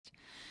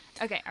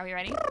Okay, are we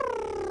ready?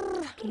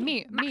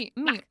 Me,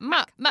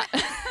 ma.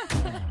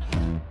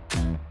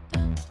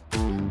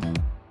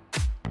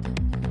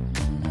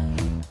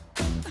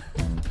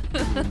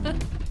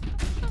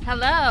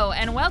 Hello,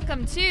 and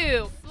welcome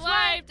to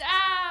Swiped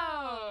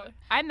Out!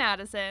 I'm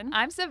Madison.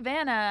 I'm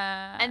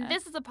Savannah. And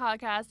this is a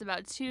podcast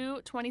about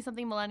two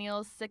 20-something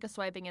millennials sick of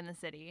swiping in the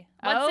city.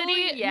 What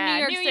city?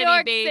 Yeah, New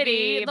York City,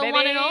 baby. The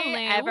one and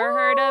only. Ever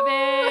heard of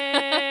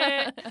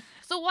it?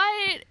 So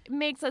what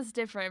makes us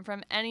different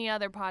from any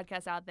other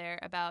podcast out there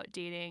about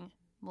dating,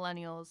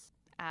 millennials,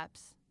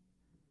 apps?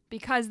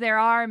 Because there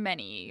are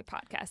many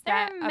podcasts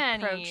that There are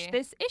many. approach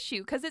this issue,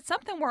 because it's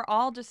something we're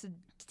all just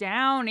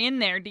down in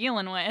there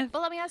dealing with.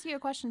 But let me ask you a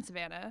question,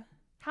 Savannah.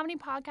 How many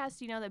podcasts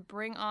do you know that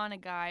bring on a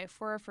guy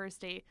for a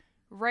first date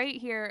right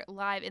here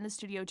live in the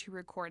studio to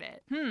record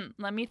it?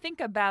 Let me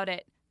think about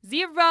it.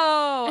 Zero.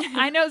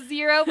 I know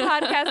zero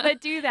podcasts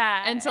that do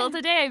that. Until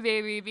today,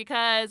 baby,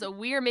 because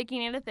we are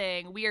making it a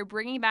thing. We are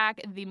bringing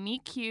back the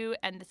Meet Cute,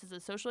 and this is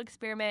a social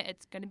experiment.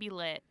 It's going to be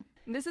lit.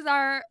 This is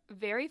our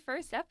very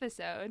first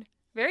episode.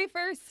 Very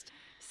first.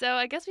 So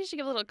I guess we should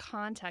give a little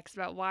context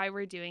about why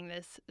we're doing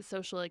this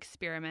social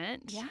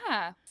experiment.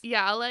 Yeah.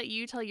 Yeah, I'll let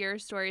you tell your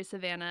story,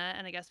 Savannah,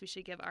 and I guess we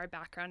should give our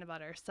background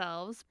about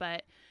ourselves.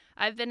 But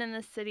I've been in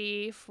the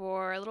city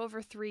for a little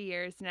over 3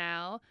 years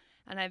now,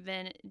 and I've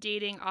been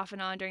dating off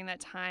and on during that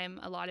time,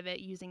 a lot of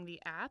it using the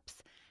apps.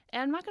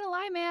 And I'm not going to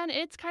lie, man,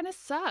 it's kind of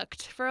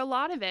sucked for a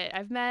lot of it.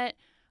 I've met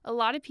a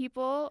lot of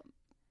people.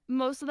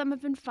 Most of them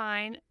have been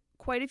fine.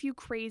 Quite a few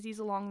crazies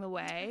along the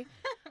way.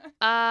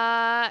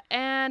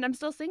 And I'm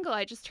still single.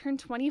 I just turned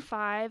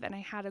 25 and I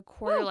had a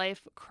quarter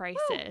life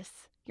crisis.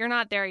 You're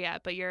not there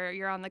yet, but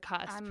you're on the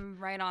cusp. I'm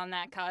right on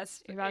that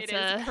cusp. You're about It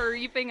to is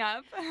creeping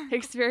up.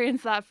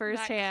 experience that That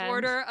firsthand.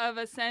 quarter of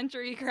a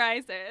century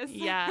crisis.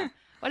 Yeah.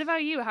 What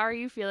about you? How are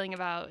you feeling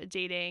about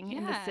dating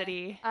in the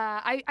city?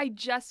 I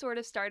just sort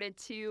of started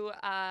to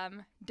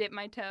dip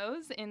my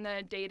toes in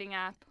the dating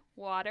app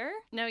water.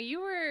 No,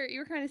 you were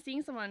kind of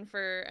seeing someone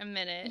for a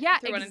minute. Yeah,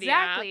 through one of the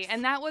exactly. apps.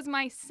 And that was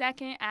my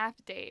second app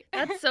date.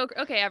 That's so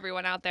okay,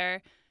 everyone out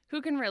there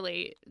who can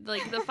relate.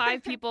 Like the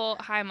 5 people,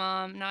 hi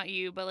mom, not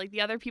you, but like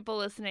the other people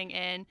listening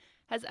in.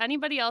 Has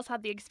anybody else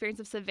had the experience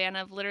of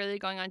Savannah of literally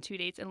going on 2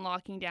 dates and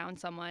locking down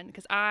someone?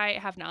 Because I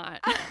have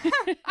not.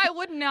 I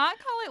would not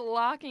call it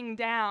locking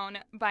down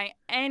by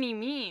any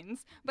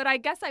means, but I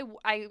guess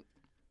I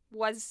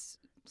was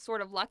sort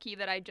of lucky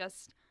that I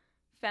just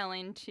fell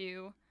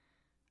into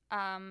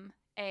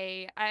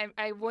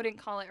I wouldn't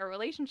call it a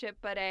relationship,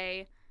 but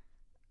a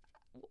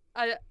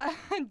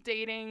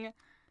dating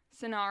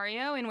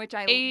scenario in which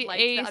I liked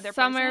the other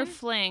summer person.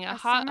 fling, a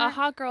summer?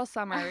 hot girl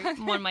summer,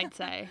 one might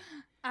say.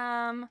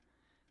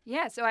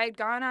 Yeah, so I had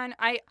gone on.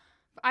 I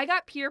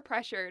got peer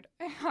pressured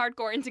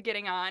hardcore into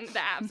getting on the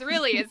apps.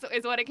 Really,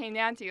 is what it came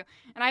down to.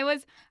 And I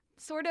was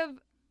sort of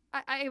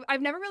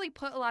I've never really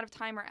put a lot of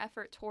time or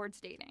effort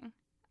towards dating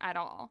at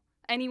all.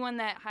 Anyone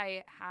that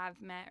I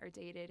have met or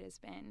dated has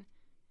been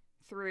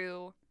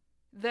through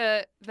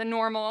the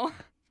normal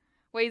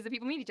ways that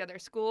people meet each other,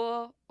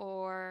 school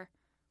or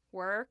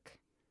work.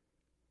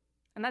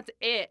 And that's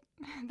it.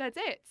 That's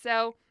it.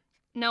 So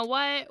now,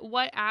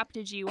 what app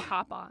did you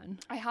hop on?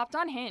 I hopped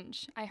on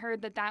Hinge. I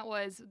heard that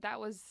was.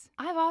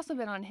 I've also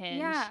been on Hinge.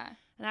 Yeah.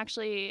 And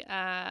actually,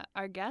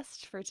 our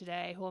guest for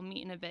today, who we'll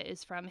meet in a bit,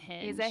 is from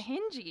Hinge. He's a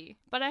Hingy.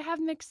 But I have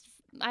mixed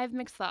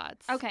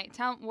thoughts. Okay,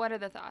 what are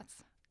the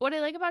thoughts? What I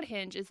like about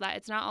Hinge is that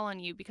it's not all on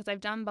you, because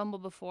I've done Bumble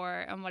before,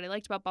 and what I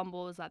liked about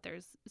Bumble is that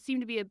there's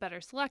seemed to be a better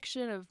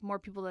selection of more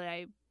people that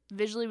I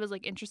visually was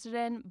like interested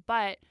in,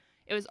 but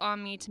it was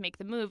on me to make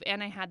the move,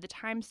 and I had the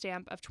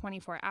timestamp of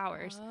 24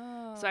 hours.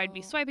 Oh. So I'd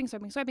be swiping.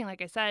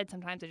 Like I said,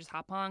 sometimes I just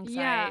hop on because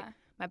Yeah.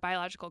 my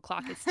biological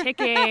clock is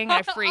ticking.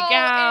 I freak Oh,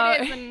 out.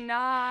 It is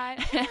not.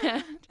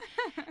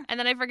 And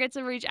then I forget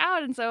to reach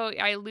out, and so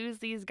I lose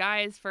these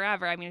guys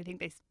forever. I mean, I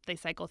think they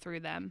cycle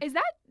through them. Is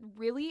that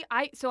really?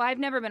 I've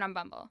never been on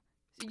Bumble.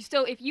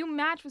 So if you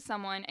match with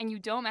someone and you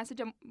don't message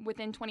them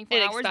within 24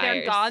 It hours,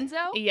 expires. they're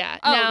gonzo? Yeah.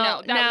 Oh, now, no. That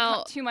would now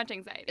cause too much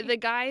anxiety. the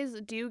guys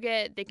do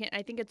get,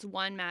 I think it's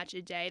one match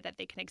a day that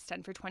they can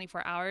extend for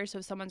 24 hours. So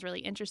if someone's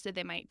really interested,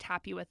 they might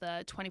tap you with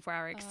a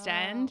 24-hour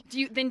extend. Do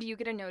you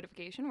get a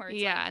notification where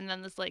it's Yeah, and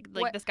then this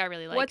this guy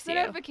really likes what's the you.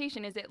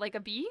 notification? Is it like a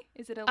bee?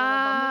 Is it a little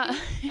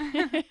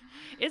bumblebee?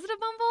 Is it a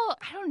Bumble?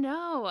 I don't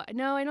know.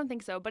 No, I don't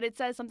think so. But it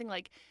says something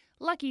like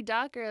Lucky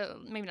Duck, or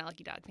maybe not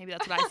Lucky Duck. Maybe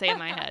that's what I say in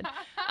my head.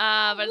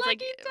 But it's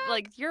Lucky Duck.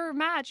 like your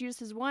match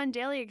uses one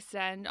daily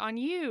extend on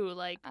you.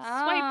 Like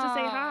swipe to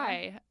say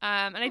hi.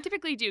 And I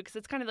typically do, because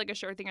it's kind of like a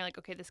sure thing. You're like,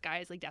 okay, this guy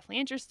is like definitely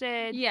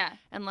interested. Yeah.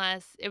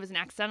 Unless it was an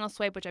accidental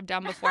swipe, which I've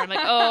done before. I'm like,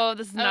 oh,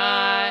 this is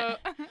not.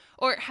 Oh.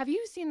 Or have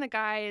you seen the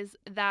guys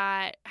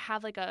that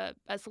have like a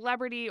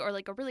celebrity or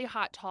like a really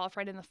hot tall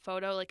friend in the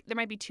photo? Like there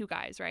might be 2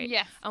 guys, right?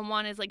 Yes. And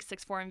one is like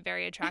 6'4" and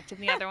very attractive,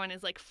 and the other one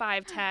is like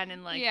 5'10"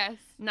 and like Yes.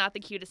 not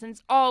the cutest. And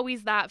it's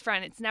always that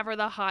friend. It's never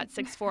the hot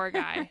 6'4"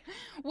 guy.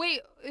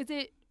 Wait, is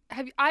it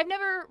I've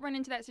never run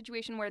into that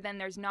situation where then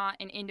there's not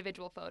an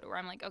individual photo where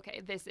I'm like,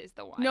 okay, this is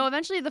the one. No,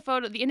 eventually the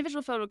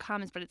individual photo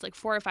comes, but it's like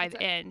 4 or 5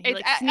 in. He like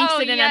it's- sneaks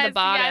it in at the yes,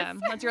 bottom.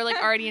 yes. Once you're like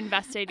already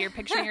invested, you're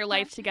picturing your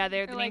life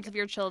together, the You're names like, of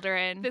your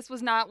children. This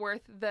was not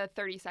worth the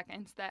 30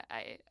 seconds that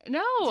I.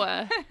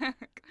 No.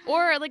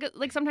 Or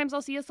like sometimes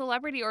I'll see a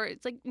celebrity, or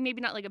it's like maybe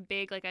not like a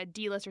big like a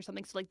D-list or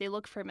something, so like they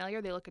look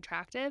familiar, they look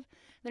attractive.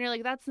 Then you're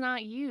like, that's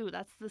not you.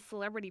 That's the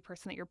celebrity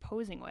person that you're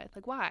posing with.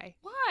 Like, why?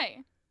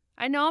 Why?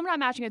 I know I'm not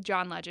matching with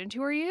John Legend.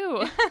 Who are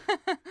you?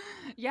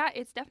 Yeah,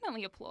 it's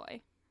definitely a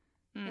ploy.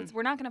 Mm.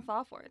 We're not gonna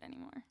fall for it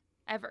anymore,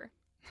 ever.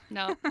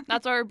 No,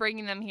 that's why we're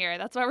bringing them here.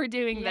 That's why we're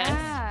doing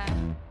Yeah.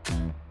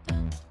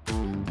 this.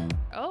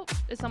 Oh,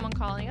 is someone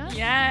calling us?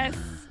 Yes.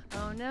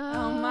 Oh no.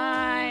 Oh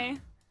my.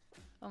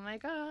 Oh my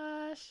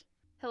gosh.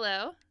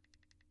 Hello?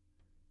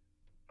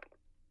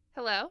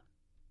 Hello?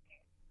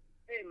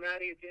 Hey,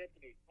 Maddie, it's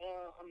Anthony.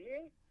 I'm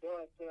here,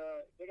 but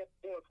they got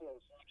the door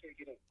closed, so I can't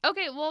get in.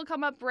 Okay, we'll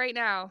come up right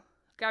now.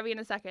 Grab you in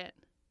a second.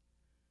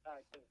 All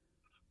right, thanks.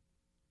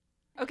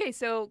 Okay,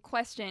 so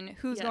question: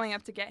 who's Yes. going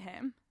up to get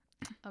him?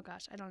 Oh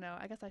gosh, I don't know.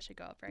 I guess I should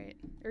go up, right?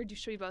 Or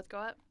should we both go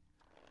up?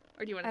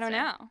 Or do you want I to don't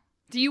know.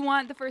 Do you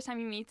want the first time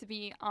you meet to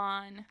be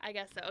on? I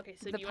guess so. Okay,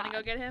 so The do you want to go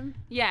pod. get him?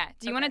 Yeah.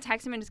 Do you want to Okay.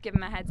 text him and just give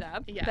him a heads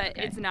up? Yeah, That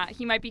okay. it's not.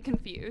 He might be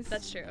confused.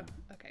 That's true.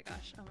 Okay,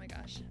 gosh. Oh my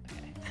gosh.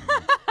 Okay.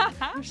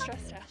 I'm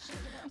stressed out.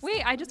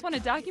 Wait, I just want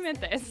to document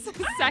this.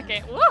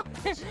 Second. Woo!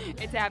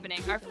 It's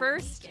happening. Our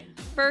first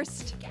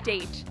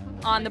date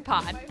on the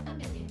pod.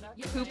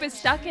 Poop is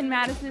stuck in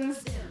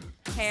Madison's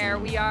hair.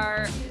 We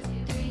are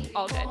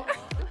all good.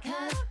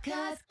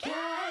 Cause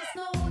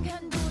no one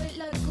can do it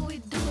like we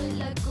do it,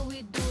 like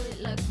we do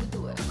it, like we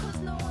do it. Cause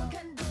no one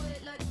can do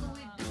it like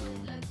we do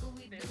it, like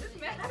we do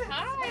it.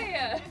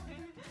 Hi.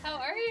 How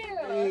are you?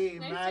 Hey,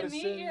 nice Madison.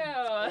 to meet you.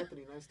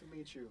 Anthony, nice to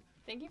meet you.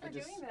 Thank you for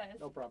doing this.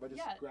 No problem. I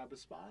just Yeah. grabbed a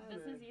spot.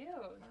 This is you.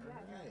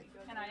 Alright.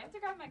 And I have to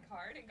grab my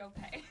card and go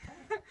pay.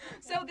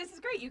 So this is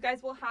great. You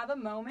guys will have a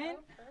moment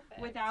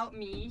Perfect. without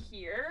me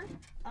here,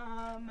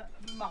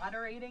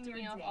 moderating Do your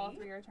we know if date. all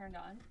three are turned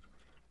on?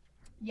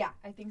 Yeah,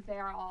 I think they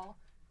are all.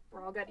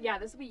 We're all good. Yeah,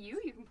 this will be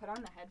you. You can put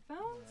on the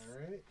headphones.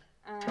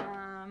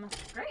 Alright.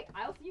 Great.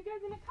 I'll see you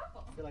guys in a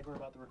couple. I feel like we're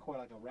about to record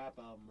like a rap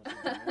album or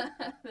something.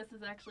 Right? This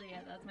is actually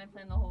it. That's my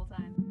plan the whole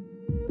time.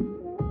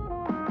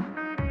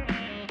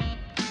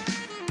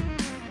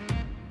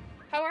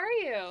 How are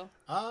you?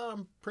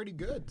 Pretty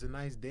good. It's a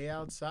nice day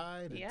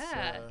outside.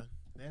 Yeah.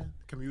 The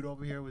commute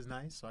over here was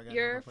nice, so I got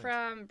You're no complaints.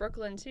 from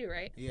Brooklyn too,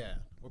 right? Yeah.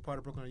 What part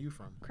of Brooklyn are you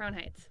from? Crown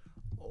Heights.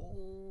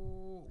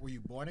 Oh, were you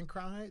born in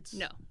Crown Heights?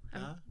 No,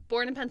 I'm Huh?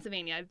 born in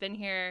Pennsylvania. I've been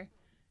here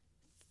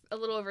a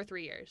little over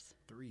 3 years.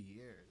 3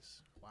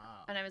 years.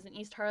 Wow. And I was in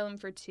East Harlem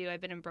for 2.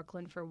 I've been in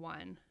Brooklyn for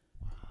 1.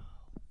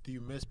 Do you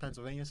miss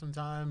Pennsylvania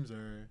sometimes,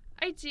 or?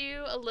 I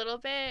do a little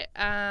bit,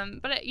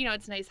 but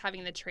it's nice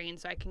having the train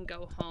so I can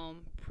go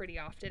home pretty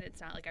often. It's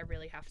not like I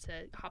really have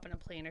to hop on a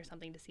plane or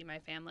something to see my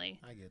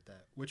family. I get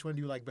that. Which one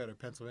do you like better,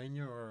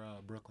 Pennsylvania or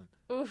Brooklyn?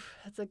 Oof,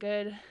 that's a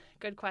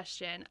good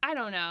question. I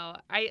don't know.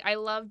 I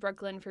love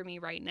Brooklyn for me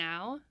right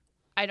now.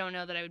 I don't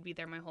know that I would be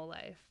there my whole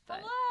life.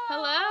 But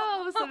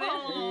hello,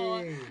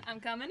 Savannah. Hey, I'm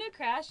coming to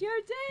crash your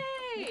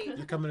day.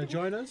 you coming to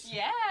join us?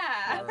 Yeah.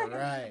 All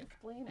right.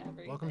 Explain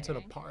everything. Welcome to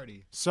the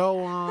party.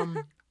 So,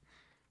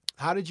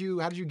 how did you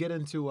get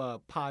into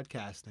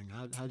podcasting?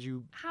 How'd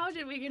you? How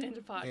did we get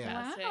into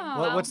podcasting?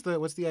 Wow.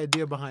 What's the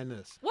idea behind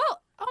this? Well,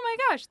 oh my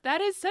gosh,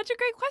 that is such a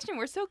great question.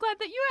 We're so glad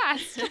that you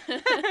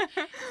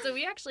asked. So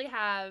we actually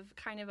have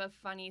kind of a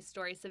funny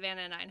story,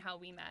 Savannah and I, and how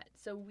we met.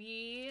 So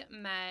we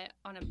met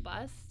on a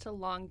bus to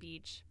Long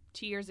Beach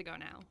 2 years ago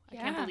now. I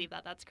can't Yeah. believe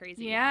that. That's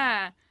crazy.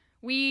 Yeah.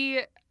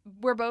 We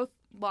were both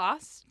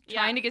lost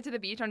trying Yeah. to get to the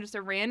beach on just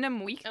a random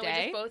And we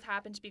weekday. just both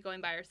happened to be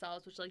going by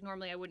ourselves, which like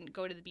normally I wouldn't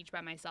go to the beach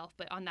by myself,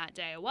 but on that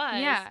day I was.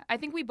 Yeah, I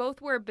think we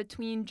both were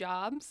between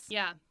jobs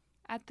Yeah.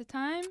 at the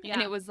time. And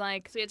Yeah. it was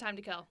like, So we had time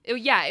to kill.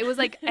 it was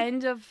like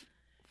end of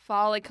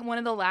fall, like one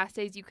of the last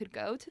days you could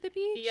go to the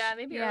beach. Yeah,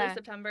 maybe early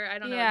September. I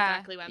don't know Yeah.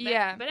 exactly when. But,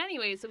 Yeah. but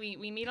anyway, so we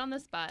meet on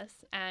this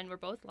bus and we're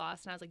both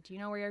lost. And I was like, do you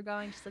know where you're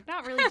going? She's like,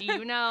 not really. Do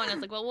you know? And I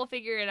was like, well, we'll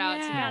figure it out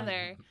Yeah.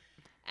 together.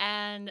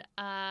 And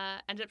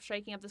ended up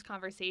striking up this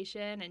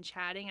conversation and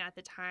chatting. And at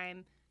the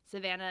time,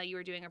 Savannah, you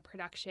were doing a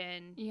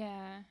production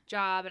Yeah.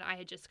 job. And I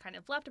had just kind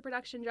of left a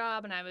production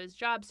job and I was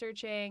job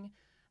searching.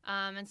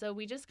 And so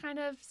we just kind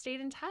of stayed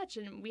in touch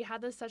and we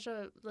had such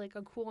a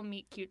cool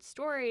meet cute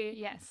story.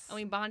 Yes. And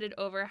we bonded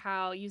over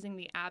how using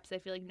the apps, I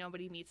feel like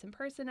nobody meets in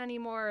person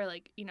anymore.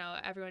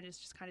 Everyone is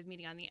just kind of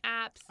meeting on the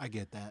apps. I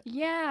get that.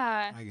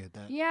 Yeah. I get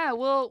that. Yeah,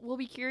 we'll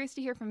be curious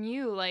to hear from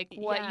you, like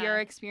what Yeah. your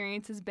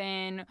experience has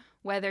been,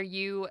 whether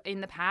you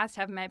in the past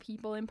have met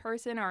people in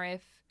person or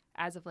if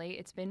as of late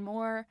it's been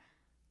more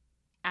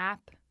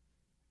app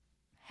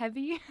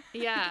heavy.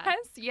 Yeah. I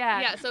guess.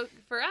 Yeah. Yeah. So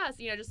for us,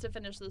 just to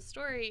finish the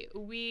story,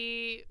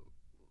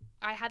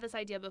 I had this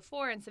idea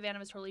before and Savannah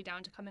was totally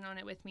down to come in on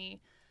it with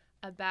me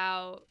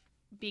about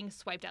being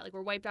swiped out. Like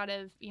we're wiped out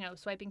of,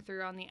 swiping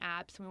through on the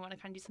apps, and we want to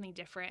kind of do something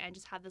different and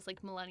just have this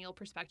like millennial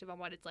perspective on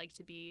what it's like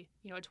to be,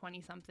 a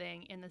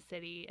 20-something in the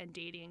city and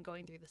dating and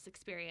going through this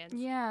experience.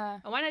 Yeah.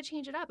 And why not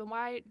change it up? And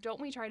why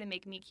don't we try to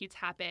make meet cutes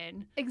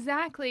happen?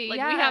 Exactly. Like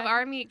yeah. we have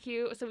our meet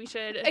cute, so we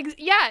should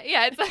yeah.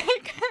 It's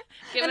like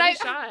give and it a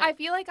shot. I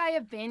feel like I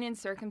have been in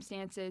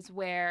circumstances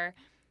where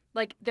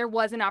like there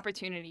was an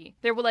opportunity.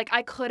 There were like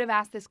I could have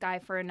asked this guy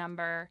for a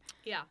number.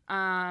 Yeah.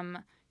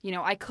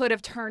 I could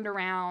have turned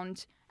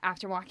around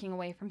after walking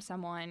away from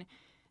someone.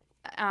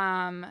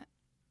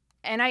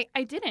 And I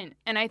didn't.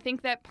 And I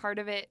think that part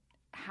of it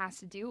has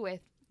to do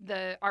with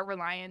our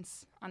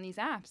reliance on these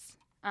apps.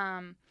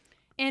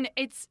 And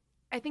it's,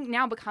 I think,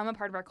 now become a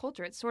part of our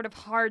culture. It's sort of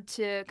hard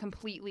to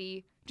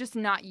completely just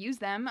not use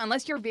them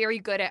unless you're very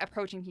good at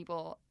approaching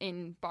people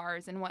in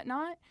bars and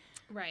whatnot.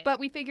 Right. But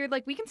we figured,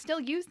 like, we can still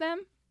use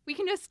them. We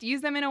can just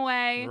use them in a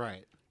way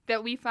Right.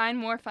 that we find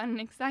more fun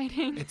and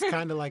exciting. It's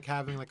kind of like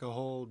having like a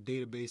whole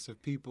database of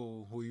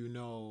people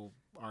who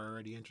are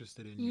already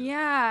interested in you.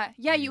 Yeah,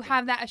 There you you go.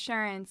 have that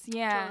assurance.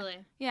 Yeah, Totally.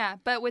 yeah.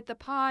 But with the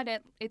pod,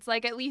 it's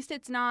like at least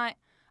it's not.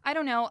 I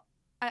don't know.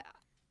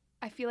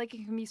 I feel like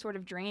it can be sort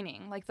of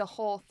draining. Like the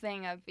whole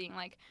thing of being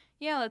like,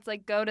 yeah, let's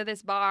like go to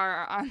this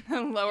bar on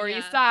the Lower Yeah.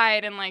 East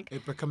Side and like.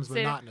 It becomes So-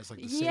 monotonous,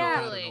 like the same Yeah.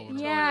 pattern Totally. over and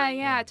Yeah, over.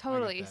 yeah, I get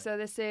totally. that. So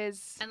this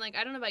is. And like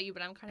I don't know about you,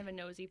 but I'm kind of a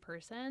nosy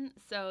person.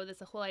 So this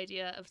whole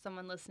idea of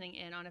someone listening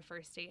in on a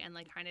first date and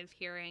like kind of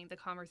hearing the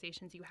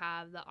conversations you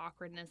have, the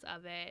awkwardness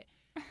of it,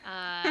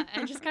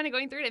 and just kind of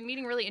going through it and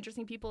meeting really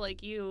interesting people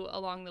like you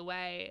along the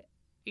way.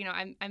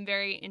 I'm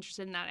very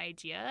interested in that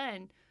idea,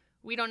 and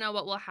we don't know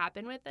what will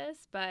happen with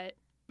this, but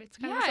it's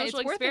kind of Yeah, a it's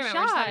social worth a experiment.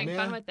 We're just shot. having Yeah.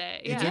 fun with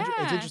it. It's, Yeah. it's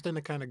Yeah. interesting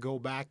to kind of go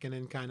back and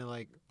then kind of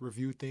like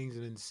review things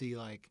and then see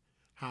like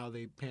how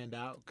they panned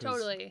out. 'Cause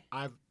Totally.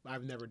 I've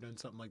never done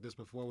something like this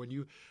before. When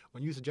you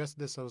suggested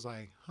this, I was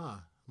like, huh.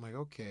 I'm like,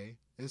 okay,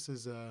 this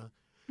is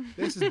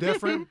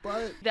different,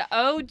 but The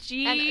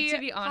OG. And to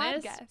be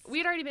honest,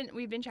 podcast.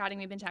 we've been chatting,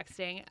 we've been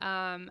texting,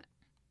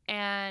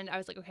 and I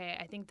was like, okay,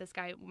 I think this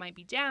guy might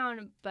be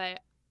down,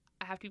 but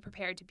I have to be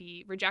prepared to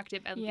be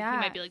rejected, and he Yeah.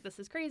 might be like, this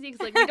is crazy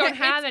because like we don't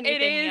have It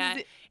anything is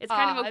yet. It's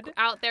kind of odd. a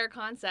out there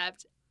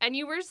concept, and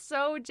you were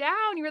so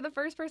down. You were the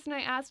first person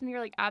I asked, and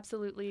you're like,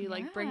 absolutely,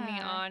 like bring me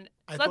Yeah. on.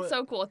 I So that's thought-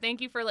 so cool. Thank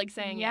you for like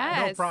saying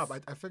Yeah. yes. no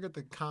problem. I figured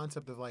the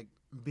concept of like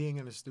being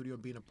in a studio,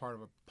 being a part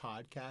of a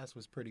podcast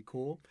was pretty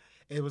cool.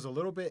 It was a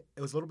little bit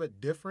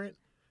different.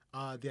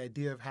 The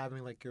idea of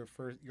having like your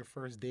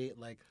first date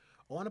like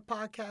on a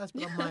podcast,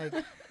 but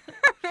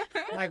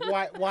I'm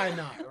like, why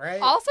not,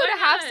 right? Also Why to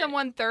have not?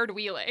 someone third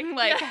wheeling,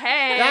 like, Yeah.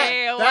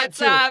 hey, what's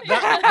too. up?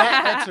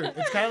 That's true.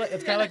 It's kind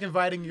of like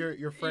inviting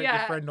your friend Yeah.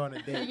 your friend on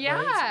a date. Yeah,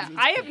 right? It's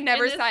I have cool.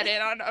 never this- sat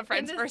in on a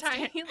friend's this first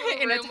tiny date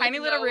little in a room tiny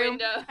with little no room,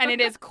 window. and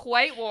it is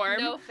quite warm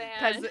No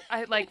because fan.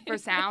 I like for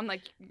sound,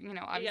 like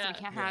obviously Yeah. we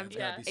can't Yeah, have it's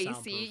gotta be AC.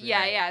 soundproof,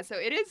 Yeah, yeah. yeah. So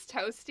it is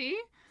toasty.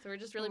 So we're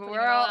just really putting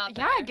We're it all all out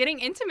there. getting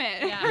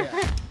intimate. Yeah.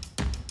 Yeah.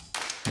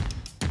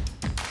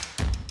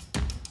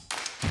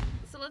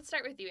 So let's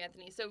start with you,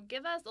 Anthony. So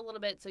give us a little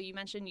bit. So you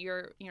mentioned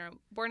you're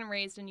born and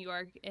raised in New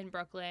York, in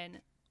Brooklyn.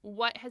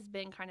 What has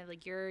been kind of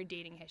like your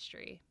dating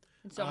history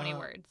in so many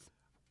words?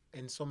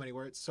 In so many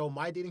words. So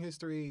my dating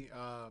history,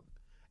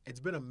 it's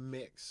been a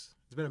mix.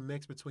 It's been a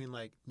mix between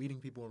like meeting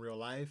people in real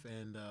life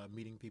and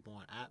meeting people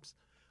on apps.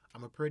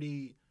 I'm a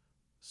pretty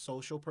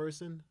social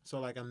person, so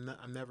like I'm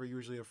never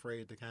usually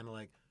afraid to kind of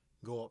like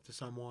go up to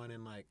someone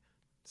and like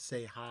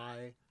say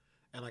hi,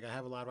 and like I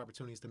have a lot of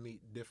opportunities to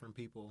meet different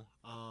people.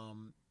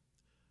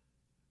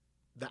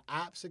 The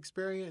apps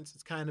experience,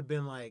 it's kind of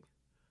been like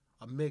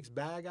a mixed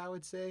bag, I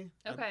would say.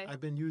 Okay. I've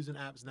been using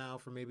apps now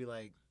for maybe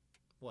like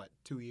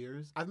 2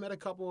 years. I've met a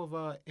couple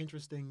of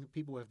interesting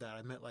people with that.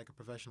 I met like a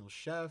professional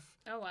chef.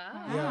 Oh wow.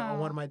 Yeah, on Wow.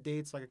 one of my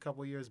dates like a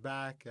couple years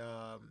back.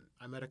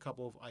 I met a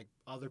couple of like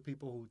other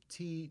people who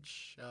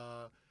teach,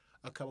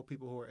 a couple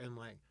people who are in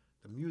like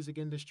the music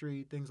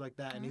industry, things like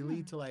that, and they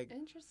lead to like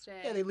Interesting.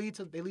 they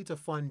lead to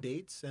fun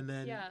dates, and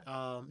then Yeah.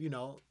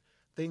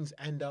 things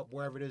end up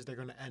wherever it is they're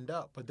gonna end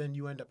up. But then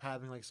you end up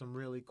having like some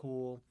really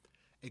cool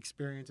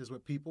experiences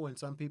with people, and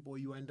some people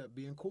you end up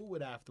being cool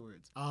with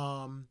afterwards.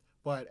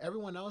 But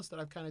everyone else that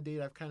I've kind of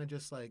dated, I've kind of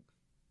just like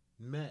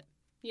met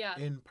Yeah.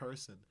 in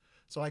person.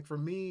 So like for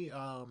me,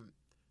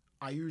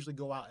 I usually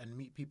go out and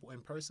meet people in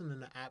person,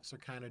 and the apps are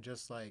kind of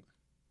just like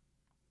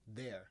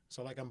there.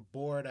 So like I'm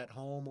bored at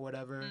home or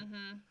whatever.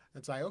 Mm-hmm.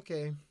 It's like,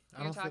 okay, I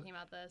You're don't talking feel,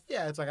 about this.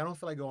 yeah, it's like I don't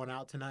feel like going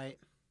out tonight.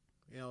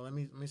 Let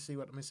me see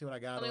what I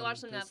got. Let me on watch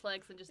some this.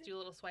 Netflix and just do a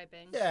little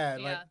swiping. Yeah,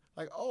 Yeah.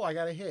 like oh, I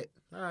got a hit.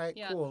 All right,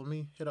 Yeah. cool. Let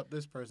me hit up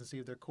this person, see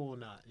if they're cool or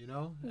not.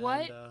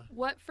 What And,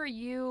 what for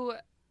you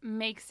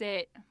makes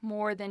it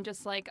more than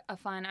just like a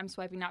fun I'm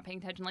swiping not paying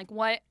attention? Like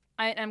what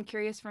I'm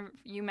curious from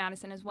you,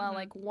 Madison, as well. Mhm.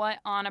 Like what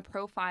on a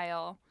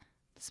profile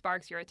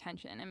sparks your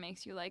attention and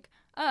makes you like,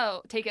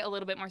 oh, take it a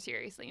little bit more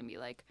seriously and be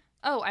like,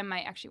 oh, I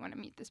might actually want to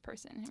meet this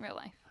person in real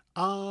life.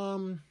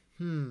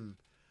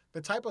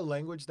 The type of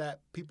language that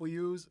people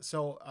use.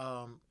 So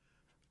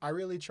I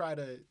really try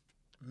to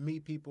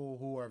meet people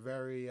who are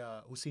very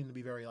who seem to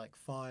be very like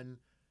fun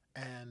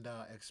and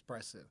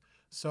expressive.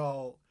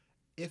 So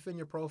if in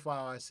your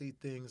profile I see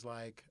things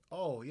like,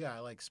 oh yeah, I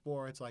like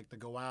sports, like to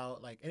go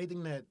out, like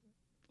anything that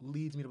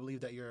leads me to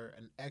believe that you're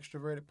an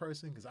extroverted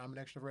person, because I'm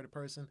an extroverted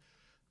person,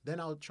 then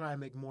I'll try and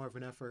make more of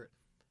an effort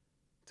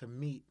to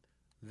meet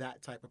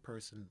that type of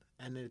person,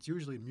 and it's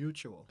usually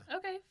mutual.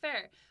 Okay,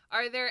 fair.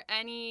 Are there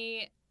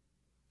any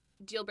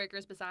deal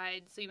breakers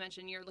besides, so you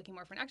mentioned you're looking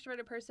more for an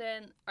extroverted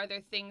person. Are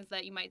there things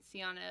that you might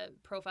see on a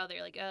profile that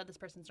you're like, oh, this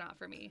person's not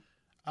for me?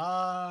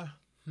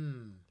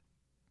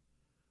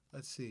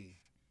 Let's see.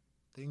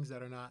 Things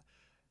that are not,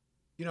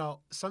 you know,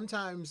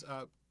 sometimes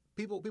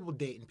people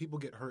date and people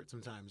get hurt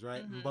sometimes,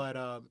 right? Mhm.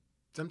 But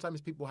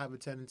sometimes people have a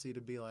tendency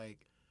to be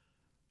like,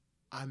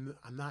 I'm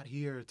not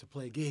here to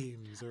play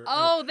games or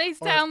Oh, they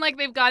sound like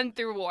they've gone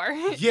through war.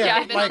 Yeah,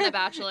 They've been like- on The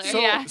Bachelor. so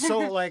Yeah. so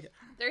like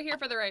They're here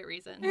for the right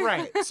reason.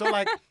 right. So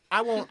like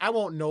I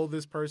won't know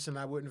this person.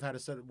 I wouldn't have had to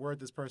set a word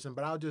this person,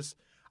 but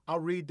I'll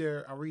read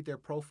their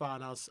profile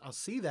and I'll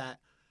see that,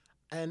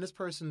 and this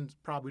person's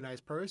probably a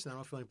nice person. I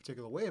don't feel any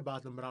particular way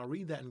about them, but I'll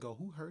read that and go,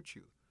 who hurt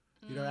you?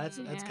 You know, that's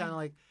Yeah. kind of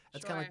like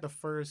Sure. the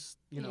first,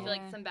 you You know. feel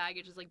like some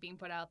baggage is like being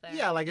put out there.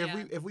 Yeah, like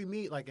if we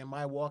meet, like, am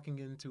I walking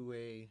into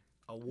a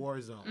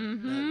war zone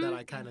Mhm. that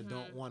I kind of Mhm.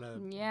 don't want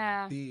to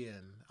Yeah. be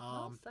in?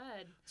 Well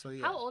said. So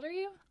yeah. How old are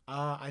you?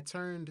 I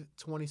turned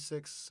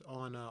 26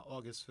 on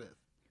August 5th.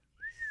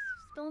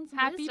 Still in some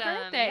Happy wisdom.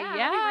 birthday. Yeah.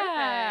 Yeah. Happy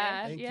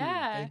birthday. Thank you,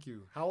 yeah. thank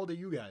you. How old are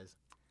you guys?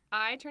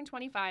 I turned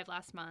 25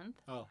 last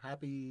month. Oh,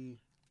 happy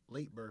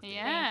late birthday.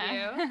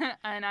 Yeah.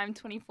 And I'm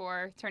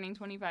 24, turning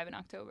 25 in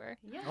October.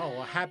 Yeah. Oh,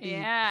 well, happy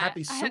Yeah.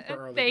 super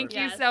early Thank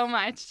birthday. you Yes. so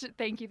much.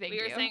 Thank you. We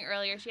were you. saying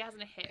earlier she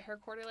hasn't hit her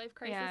quarter life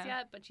crisis Yeah.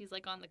 yet, but she's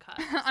like on the cusp.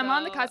 I'm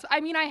on the So cusp.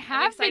 I mean, I I'm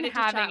have been excited to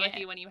chat having with it.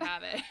 you when you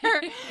have it.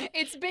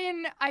 It's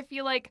been, I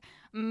feel like,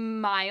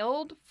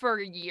 mild for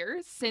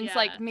years since Yeah.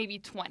 like maybe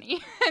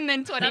 20, and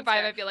then 25. That's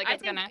fair. I feel like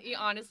it's think gonna. you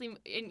honestly,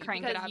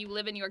 crank it because up. you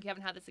live in New York, you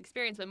haven't had this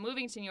experience, but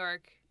moving to New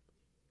York,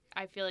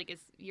 I feel like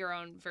is your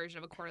own version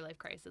of a quarter life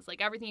crisis. Like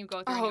everything you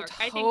go through in Oh, New York.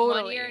 I think 1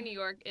 totally. year in New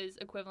York is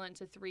equivalent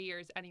to 3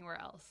 years anywhere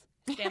else.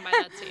 Stand by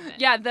that statement.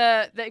 Yeah,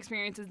 the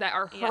experiences that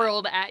are Yeah.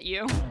 hurled at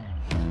you.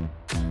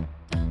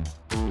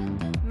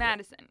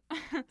 Madison.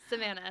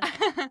 Savannah.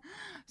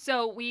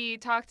 So we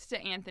talked to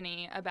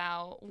Anthony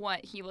about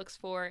what he looks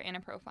for in a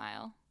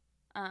profile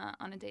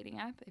on a dating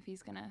app if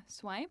he's gonna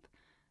swipe.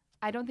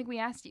 I don't think we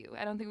asked you.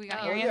 I don't think we got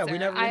Oh, your yeah, answer. we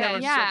never yeah,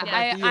 circled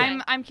back to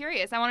you. I'm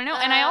curious. I want to know,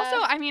 and I also,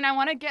 Uh, I mean, I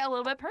want to get a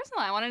little bit personal.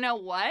 I want to know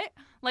what,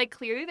 like,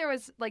 clearly there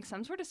was like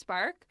some sort of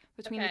spark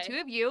between the Okay. two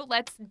of you.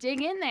 Let's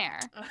dig in there.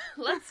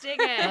 Let's dig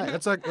All right, in.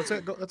 let's let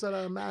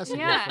Madison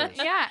go Yeah,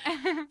 first.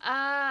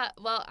 yeah.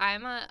 Well,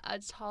 I'm a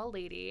tall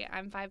lady.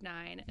 I'm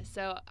 5'9",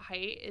 so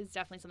height is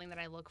definitely something that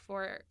I look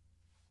for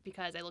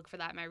because I look for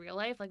that in my real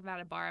life. Like if I'm at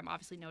a bar, I'm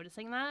obviously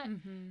noticing that.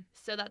 Mm-hmm.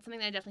 So that's something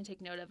that I definitely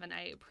take note of, and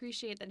I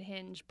appreciate that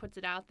Hinge puts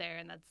it out there,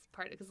 and that's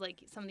part because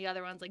like some of the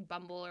other ones like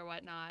Bumble or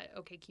whatnot,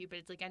 OkCupid,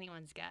 it's like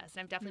anyone's guess.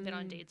 And I've definitely been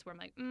on dates where I'm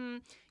like,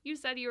 you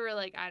said you were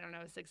like, I don't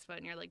know, 6 foot,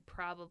 and you're like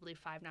probably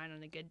 5'9"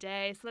 on a good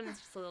day. So then it's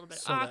just a little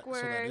bit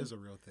awkward. So that is a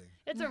real thing.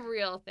 It's a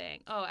real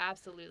thing. Oh,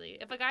 absolutely.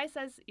 If a guy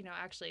says,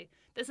 actually,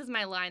 this is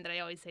my line that I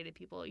always say to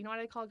people. You know what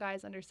I call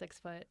guys under 6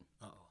 foot?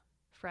 Uh-oh.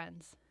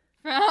 Friends.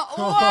 Whoa!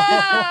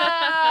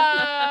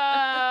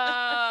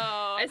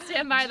 I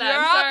stand by that.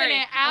 I'm Dropping sorry.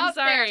 it out I'm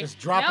sorry. there. Just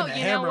dropping No, the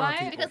you know hammer on what?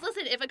 people. Because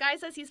listen, if a guy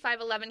says he's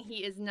 5'11",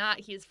 he is not.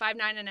 He is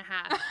 5'9" and a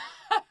half,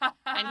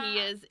 and he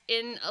is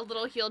in a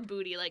little heeled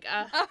booty. Like,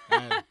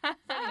 Man,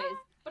 anyways.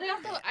 But I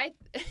also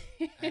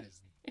that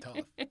is tough.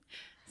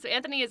 So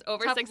Anthony is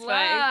over Tough 6 foot.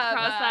 love.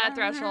 Cross that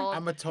threshold.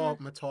 I'm a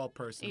tall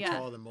person. Yeah. I'm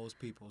taller than most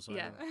people. So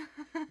Yeah.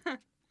 I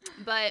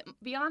But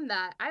beyond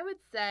that, I would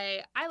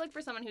say I look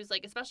for someone who's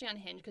like, especially on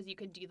Hinge, because you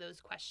could do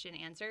those question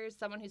answers.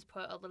 Someone who's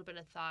put a little bit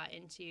of thought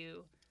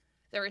into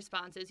their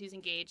responses, who's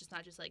engaged. It's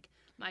not just like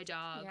my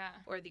job Yeah.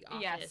 or the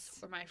office Yes.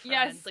 or my friends.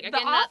 Yes, Like the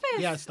again, that- office.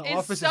 Yes, The is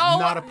Office is so,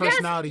 not a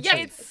personality yes,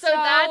 trait. It's So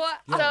that's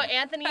Yeah. so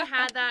Anthony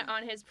had that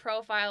on his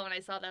profile. When I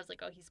saw that, I was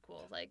like, oh, he's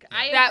cool. Like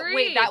I that agree.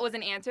 wait, that was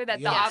an answer.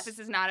 That Yes. The Office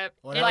is not a.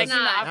 Well, It's like, not.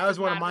 The That Office That was is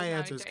one of not a my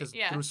personality answers because trait.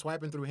 Yeah. through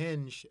swiping through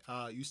Hinge,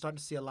 you start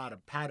to see a lot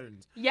of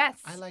patterns. Yes.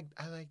 I like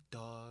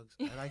dogs.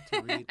 I like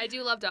to read. I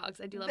do love dogs.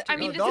 I do love. I to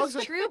mean, read. this dogs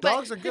is are, true, but-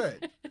 dogs are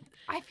good.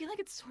 I feel like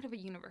it's sort of a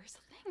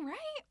universal thing, right?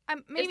 if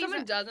Maybe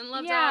someone so- doesn't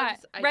love yeah,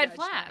 dogs, I red judge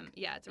flag. them.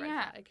 Yeah, it's a red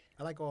Yeah. flag.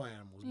 I like all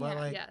animals, but Yeah.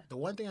 like Yeah. the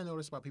one thing I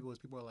notice about people is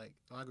people are like,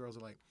 a lot of girls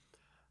are like,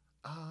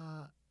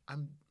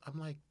 I'm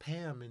like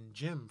Pam and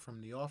Jim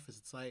from The Office.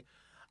 It's like,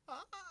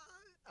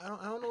 I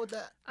don't know what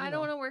that. I don't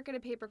want to work at a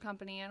paper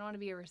company. I don't want to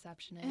be a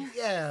receptionist.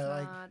 Yeah, It's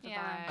like, not the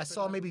Yeah. vibe. I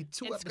saw maybe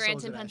 2 in episodes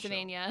Scranton, of that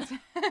Pennsylvania.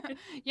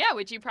 yeah,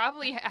 which you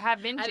probably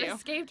have been I've to.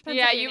 escaped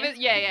Yeah, Pennsylvania.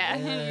 yeah.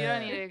 You Yeah.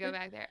 don't need to go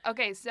back there.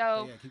 Okay, Show.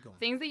 so Yeah, keep going.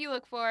 things that you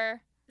look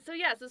for. So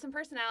yeah, so some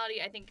personality.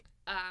 I think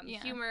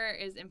Yeah. humor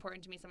is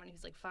important to me. Someone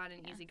who's like fun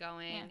and Yeah.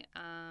 easygoing.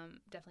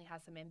 Definitely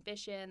has some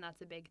ambition.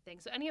 That's a big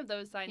thing. So any of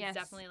those signs Yes.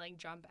 definitely like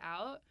jump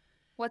out.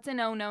 What's a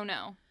no?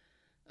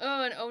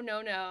 Oh, and oh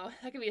no.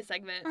 That could be a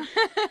segment.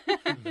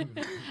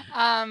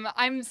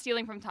 I'm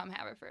stealing from Tom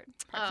Haverford.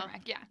 Parks and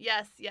Rec. Yeah.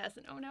 Yes,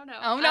 and oh no.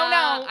 Oh, no.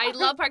 I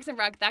love Parks and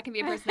Rec. That can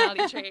be a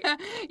personality trait.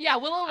 Yeah,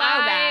 we'll allow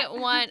I that.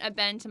 want a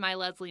Ben to my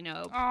Leslie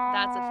Knope.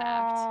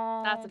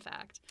 Aw. That's a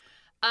fact.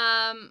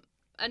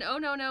 An oh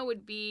no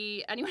would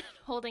be anyone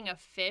holding a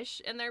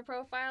fish in their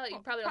profile. You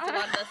probably don't see a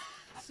lot of this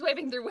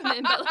swiping through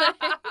women, but like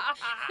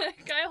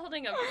a guy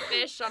holding a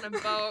fish on a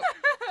boat.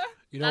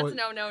 You know That's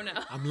what?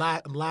 no.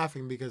 I'm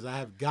laughing because I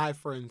have guy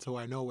friends who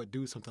I know would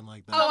do something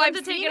like that. Tell them I've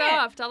to take seen it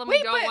off. Tell them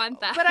we don't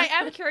want that. But I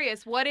am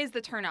curious, what is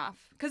the turnoff?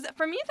 Because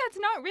for me, that's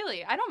not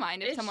really. I don't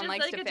mind if It's someone just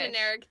likes like to a fish.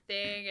 generic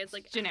thing. It's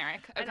like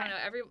Generic. I Okay. don't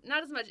know.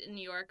 Not as much in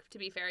New York, to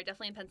be fair.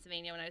 Definitely in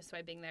Pennsylvania when I was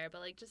swiping there.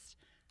 But like, just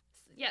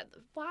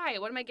why?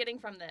 What am I getting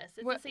from this?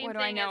 It's What- the same what do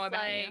thing I know as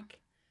about you? like.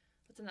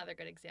 What's another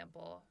good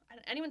example?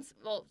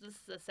 Well, this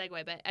is a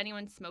segue, but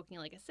anyone smoking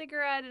like a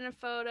cigarette in a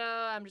photo,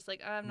 I'm just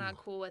like, I'm not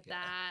cool with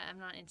that. I'm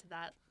not into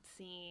that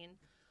scene.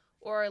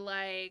 Or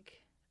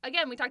like,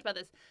 again, we talked about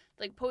this,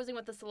 like posing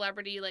with a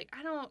celebrity. Like,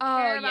 I don't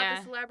care about yeah.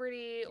 the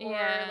celebrity. Or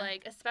Yeah.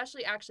 like,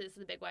 especially, actually, this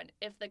is a big one.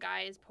 If the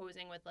guy is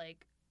posing with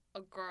like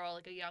a girl,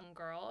 like a young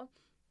girl,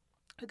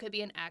 who could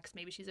be an ex,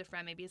 maybe she's a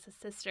friend, maybe it's a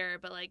sister,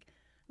 but like,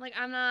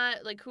 I'm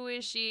not, like, who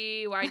is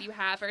she? Why do you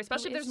have her?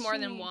 Especially if is there's more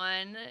than she?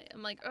 one.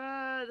 I'm like,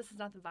 this is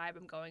not the vibe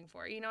I'm going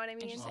for. You know what I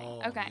mean? Interesting.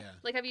 Oh, Okay. Yeah.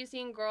 Like, have you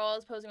seen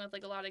girls posing with,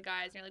 like, a lot of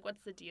guys, and you're like,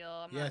 what's the deal?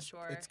 I'm not Yes,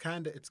 sure. it's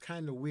kind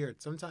of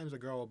weird. Sometimes a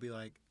girl will be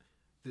like,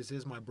 "This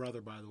is my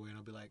brother, by the way," and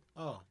I'll be like,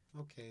 "Oh,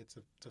 okay, it's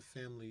a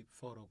family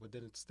photo." But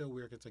then it's still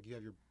weird. It's like you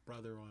have your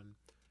brother on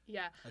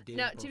Yeah. a dating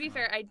No, to be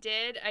profile. fair,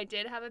 I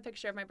did have a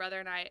picture of my brother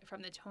and I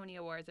from the Tony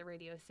Awards at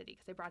Radio City,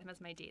 because I brought him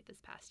as my date this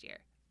past year.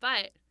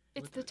 But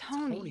It's With the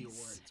Tonys.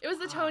 Awards. it was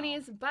the Wow.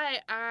 Tonys,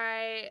 but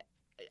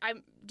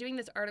I'm doing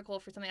this article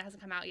for something that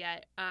hasn't come out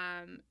yet,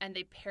 and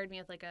they paired me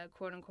with like a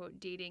quote unquote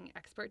dating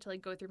expert to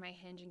like go through my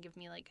Hinge and give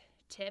me like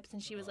tips,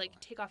 and she was like,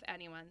 take off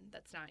anyone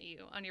that's not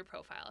you on your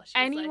profile. She was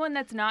like- Anyone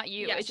that's not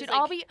you. Yeah, it she's should like-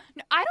 all be.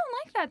 No, I don't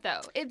like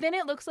that though. Then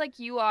it looks like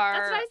you are.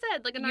 That's what I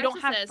said, like a narcissist, you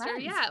don't have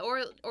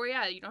or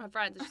friends. you don't have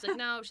friends. And she's like,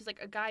 no, she's like,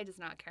 a guy does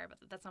not care about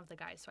that. That's not what the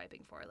guy is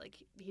swiping for. Like,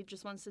 he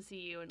just wants to see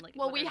you and like.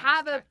 Well, whether we or not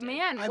have he's a attractive.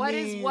 man. I What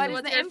is mean- what is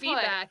What's the your input?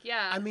 feedback?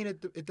 Yeah. I mean,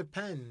 it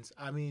depends.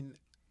 I mean,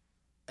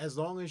 as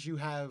long as you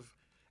have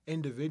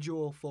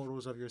individual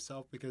photos of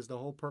yourself, because the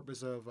whole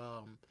purpose of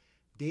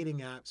dating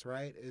apps,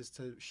 right, is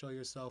to show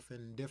yourself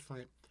in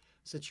different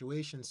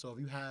situations. So if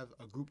you have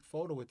a group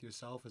photo with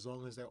yourself, as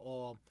long as they're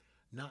all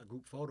not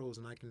group photos,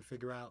 and I can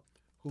figure out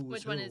who's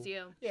Which one who, is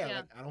you? Yeah,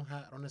 like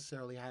I don't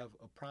necessarily have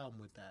a problem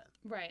with that.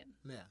 Right.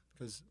 Yeah,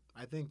 because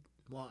I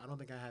don't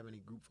think I have any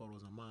group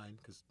photos on mine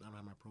because I don't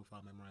have my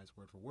profile memorized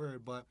word for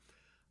word, but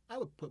I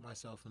would put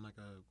myself in like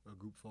a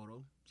group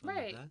photo, something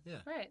Right. like that. Yeah.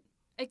 Right.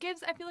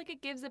 I feel like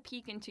it gives a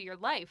peek into your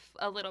life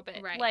a little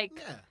bit. Right. Like,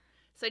 Yeah.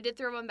 So I did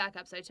throw one back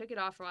up. So I took it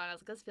off for a while. I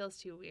was like, this feels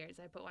too weird.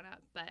 So I put one up,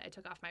 but I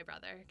took off my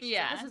brother. She's like,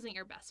 Yeah. this isn't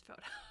your best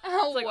photo.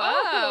 oh, like,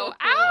 whoa.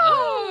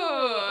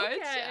 oh, Ouch.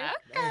 okay.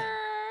 Checker.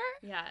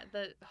 Yeah.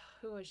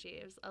 Who was she?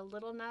 It was a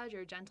little nudge or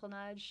a gentle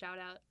nudge. Shout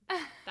out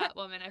that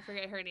woman. I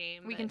forget her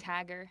name. We can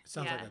tag her.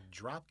 Sounds Yeah. like a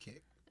drop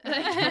kick.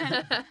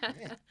 it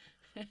Yeah.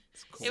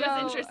 It's cool. was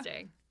So-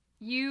 interesting.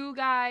 You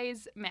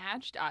guys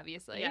matched,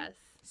 obviously. Yes.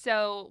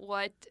 So,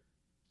 what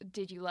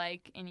did you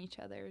like in each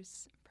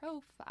other's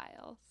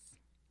profiles?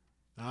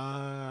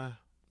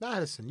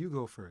 Madison, you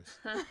go first.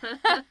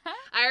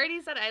 I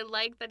already said I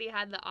liked that he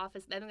had the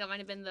office. I think that might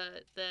have been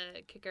the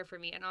kicker for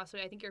me. And also,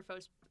 I think your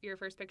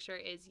first picture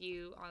is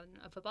you on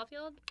a football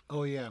field.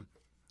 Oh yeah.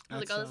 I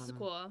was like, That's, oh, this is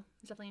cool.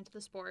 He's definitely into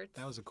the sports.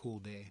 That was a cool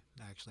day.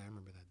 Actually, I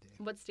remember that day.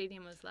 What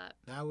stadium was that?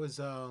 That was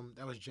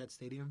Jet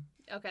Stadium.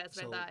 Okay, that's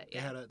what So I thought.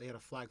 Yeah. they had a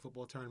flag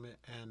football tournament,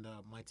 and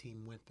my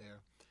team went there,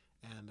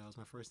 and it was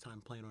my first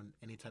time playing on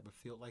any type of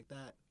field like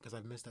that because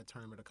I've missed that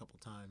tournament a couple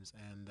times,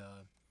 and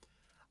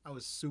I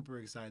was super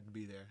excited to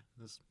be there.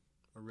 It was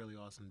a really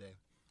awesome day.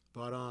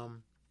 But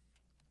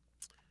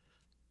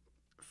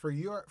for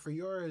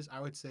yours,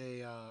 I would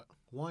say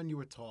one, you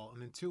were tall,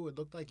 and then two, it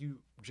looked like you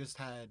just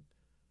had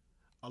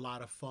a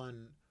lot of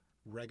fun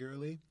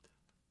regularly.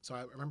 So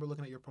I remember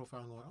looking at your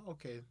profile and going, oh,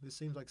 okay, this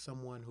seems like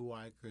someone who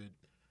I could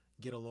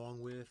get along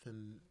with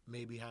and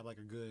maybe have like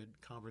a good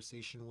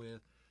conversation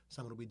with,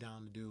 someone who'll be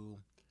down to do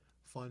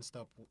fun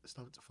stuff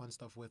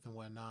with and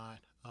whatnot.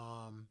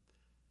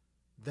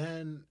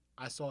 Then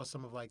I saw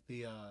some of like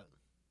the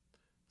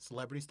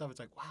celebrity stuff. It's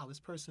like, wow, this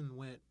person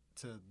went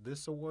to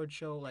this award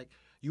show. Like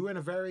you were in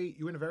a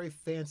very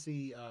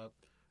fancy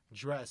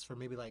dress for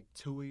maybe like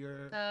 2 of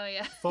your Oh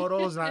yeah.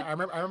 photos. And I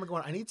remember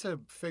going, I need to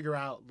figure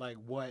out like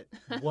what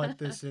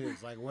this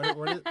is. Like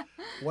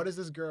what is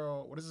this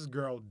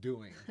girl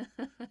doing?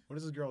 What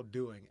is this girl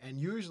doing? And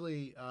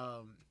usually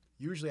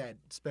I'd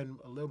spend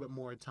a little bit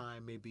more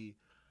time maybe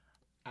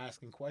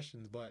asking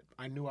questions, but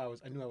I knew I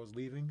was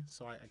leaving,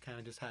 so I kind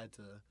of just had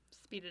to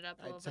Speed it up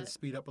a little bit.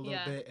 speed up a little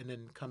Yeah. bit and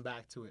then come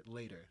back to it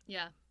later.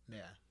 Yeah.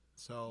 Yeah.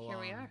 So Here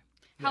we are.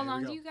 How here we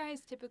long go. do you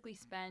guys typically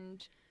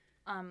spend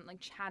like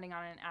chatting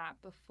on an app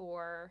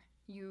before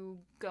you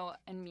go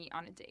and meet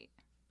on a date?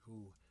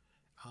 Ooh.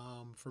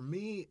 For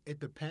me, it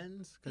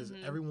depends because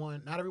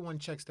Mhm. not everyone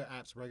checks their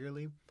apps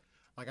regularly.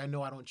 Like I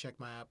know I don't check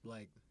my app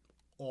like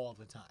all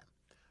the time,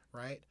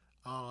 right?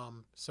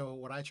 So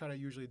what I try to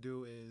usually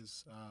do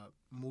is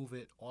move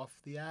it off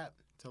the app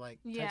to like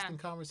Yeah. texting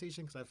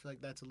conversation because I feel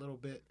like that's a little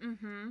bit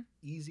Mm-hmm.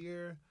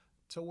 easier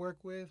to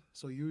work with.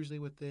 So usually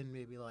within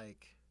maybe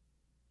like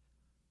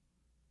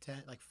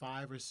 10, like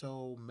 5 or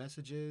so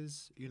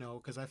messages,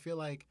 because I feel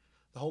like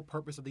the whole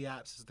purpose of the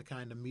apps is to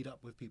kind of meet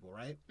up with people,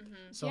 right?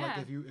 Mhm. So like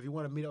Yeah. if you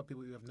want to meet up with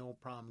people, you have no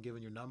problem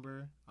giving your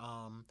number.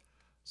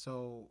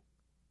 So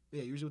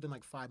yeah, usually within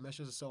like 5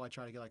 messages or so, I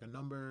try to get like a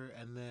number,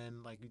 and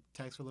then like you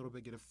text for a little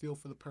bit, get a feel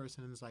for the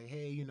person, and it's like,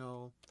 hey,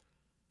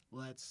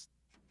 let's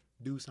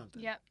do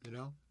something. Yep. You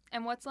know?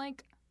 And what's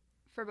like,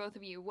 for both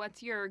of you,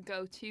 what's your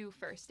go-to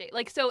first date?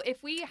 Like, so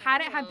if we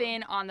hadn't have Oh.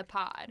 been on the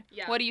pod,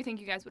 Yeah. what do you think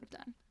you guys would have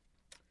done?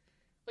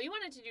 Well, you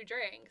wanted to do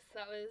drinks.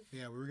 That was.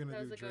 Yeah, we were gonna That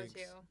do was the drinks,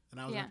 go-to. and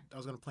I was Yeah. gonna, I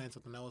was gonna plan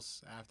something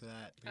else after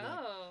that. Maybe like,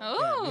 Oh.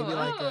 Oh. maybe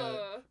like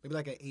Oh. maybe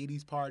like an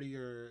 80s party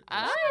or Oh.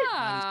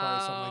 90s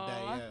party, something like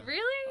that. Yeah.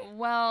 Really?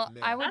 Well,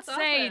 Yeah. I would That's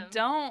say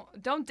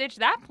awesome. don't ditch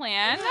that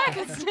plan. I'm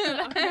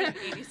going to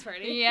 80s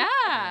party.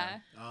 Yeah.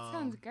 Um,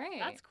 Sounds great.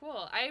 That's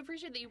cool. I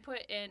appreciate that you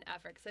put in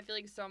effort because I feel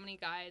like so many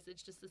guys,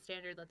 it's just the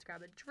standard, let's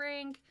grab a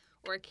drink,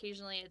 or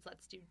occasionally it's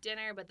let's do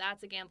dinner, but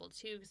that's a gamble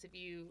too because if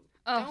you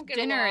Oh, don't get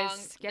dinner along, is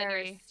then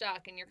scary. you're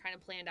stuck and you're kind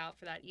of planned out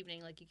for that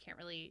evening. Like you can't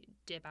really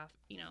dip off,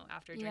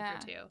 after a drink Yeah.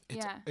 or two.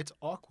 Yeah. It's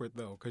awkward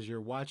though because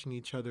you're watching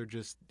each other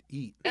just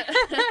eat.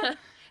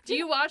 Do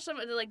you watch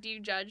someone, like, do you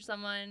judge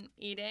someone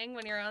eating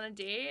when you're on a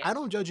date? I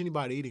don't judge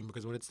anybody eating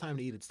because when it's time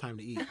to eat, it's time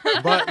to eat.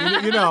 But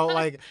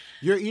like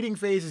your eating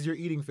phase is your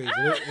eating phase.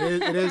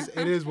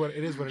 It is what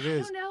it is.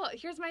 I don't know.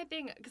 Here's my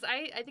thing, because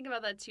I think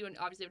about that too, and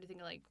obviously I have to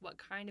think like, what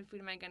kind of food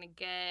am I gonna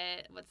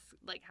get? What's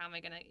like, how am I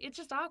gonna? It's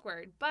just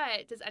awkward.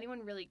 But does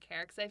anyone really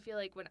care? Because I feel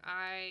like when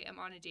I am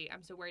on a date,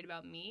 I'm so worried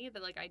about me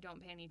that like I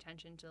don't pay any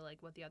attention to like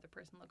what the other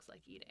person looks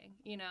like eating.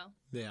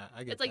 Yeah,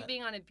 I get It's like that.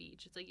 being on a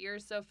beach. It's like you're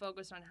so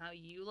focused on how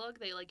you look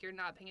that like you're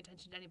not paying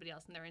attention to anybody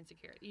else and they're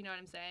insecure. You know what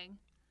I'm saying?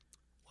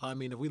 Well, I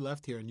mean, if we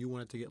left here and you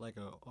wanted to get like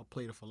a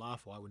plate of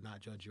falafel, I would not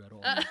judge you at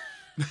all.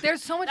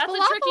 There's so much That's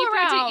falafel a tricky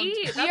around. fruit to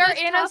eat. We That's are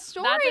a in tough-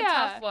 Astoria. That's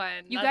a tough one.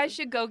 You That's guys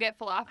should go get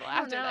falafel I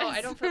after don't know. this.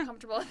 I don't feel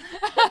comfortable with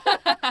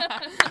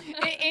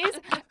It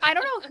is. I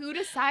don't know who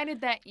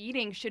decided that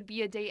eating should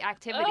be a date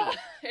activity. Ugh,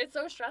 it's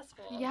so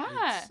stressful.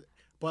 Yeah.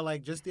 But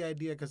like just the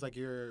idea, because like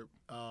you're,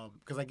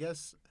 because I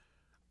guess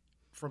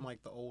from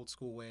like the old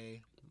school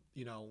way,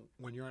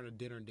 when you're on a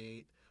dinner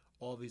date,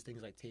 all these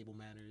things like table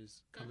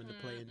manners come into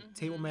play, and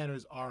table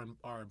manners are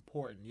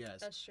important, yes,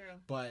 That's true.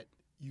 but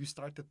you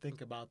start to think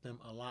about them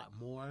a lot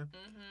more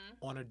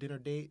on a dinner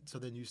date, so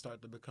then you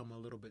start to become a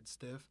little bit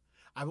stiff.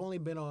 I've only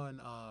been on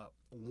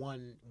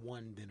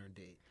one dinner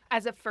date.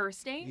 As a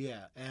first date?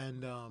 Yeah,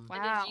 and Wow.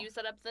 And did you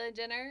set up the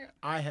dinner?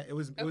 it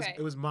was Okay.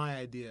 it was my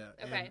idea,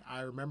 Okay. and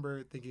I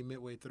remember thinking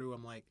midway through,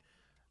 I'm like,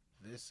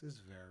 this is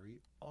very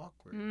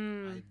awkward.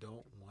 Mm. I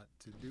don't want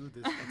to do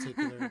this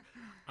particular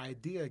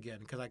idea again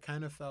because I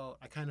kind of felt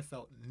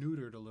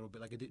neutered a little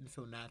bit. Like it didn't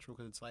feel natural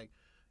because it's like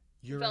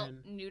you're Felt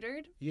in.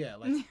 neutered? Yeah,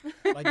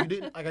 like you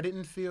didn't like I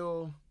didn't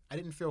feel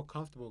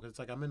comfortable because it's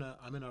like I'm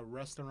in a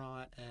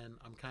restaurant and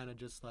I'm kind of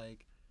just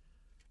like,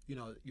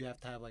 you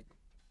have to have like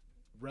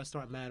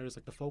restaurant manners.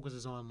 Like the focus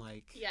is on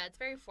like. Yeah, it's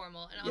very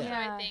formal. And also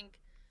Yeah. I think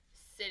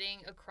sitting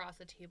across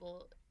a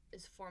table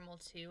is formal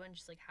too, and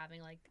just like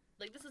having like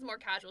this is more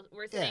casual.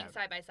 We're sitting Yeah.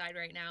 side by side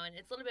right now and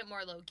it's a little bit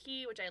more low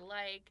key, which I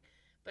like.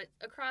 But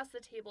across the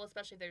table,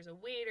 especially if there's a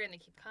waiter and they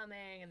keep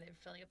coming and they're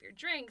filling up your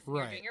drinks and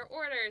you're Right. doing your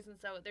orders, and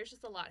so there's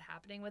just a lot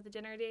happening with a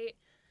dinner date.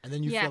 And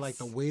then you feel like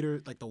Yes.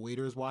 the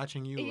waiter is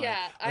watching you.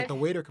 Yeah, Like the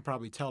waiter could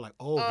probably tell, like,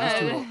 oh,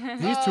 Oh.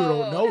 these two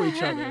don't know each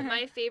other.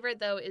 My favorite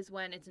though is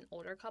when it's an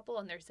older couple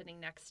and they're sitting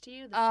next to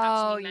you. This Oh,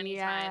 happens to me many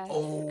yes. times.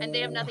 Oh. And they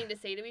have nothing to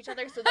say to each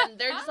other, so then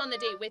they're just on the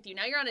date with you.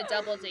 Now you're on a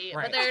double date,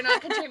 Right. but they're not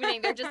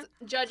contributing. They're just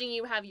judging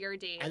you have your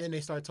date. And then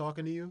they start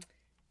talking to you.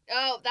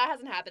 Oh, that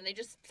hasn't happened. They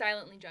just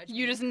silently judge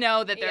You me. just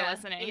know that they're Yeah,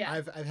 listening. yeah.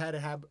 I've had it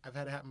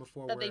happen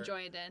before. that where, they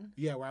joined in.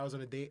 Yeah, where I was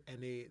on a date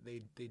and they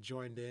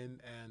joined in,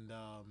 and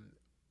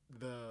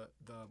the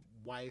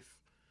wife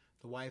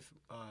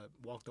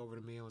walked over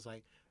to me and was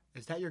like,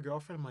 "Is that your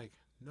girlfriend?" I'm like,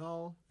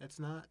 "No, it's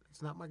not.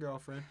 It's not my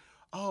girlfriend."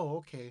 "Oh,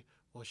 okay.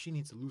 Well, she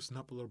needs to loosen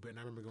up a little bit." And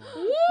I remember going,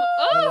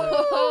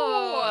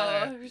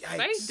 Oh, Yikes.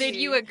 spicy. Did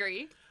you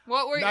agree?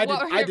 What were No,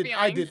 what were your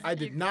feelings? I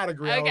did not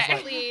agree.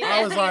 Okay. Please,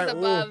 I was like,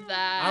 everything's above ooh.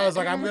 that. I was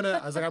like, I'm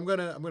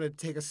gonna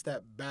take a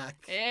step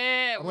back.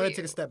 Yeah, I'm gonna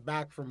take a step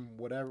back from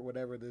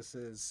whatever this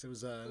is. It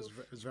was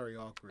very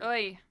awkward.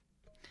 Oy.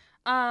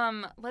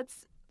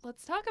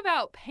 Let's talk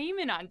about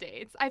payment on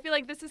dates. I feel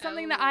like this is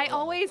something that I Ooh.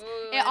 always Ooh,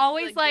 it this is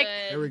always, a like-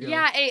 good- Here we go.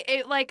 yeah,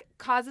 it like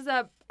causes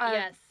a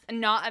Yes.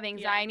 knot of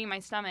anxiety in my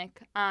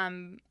stomach.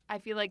 I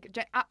feel like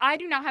I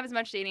do not have as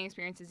much dating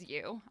experience as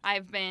you.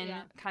 I've been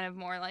Yeah. kind of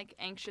more like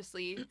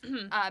anxiously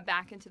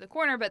back into the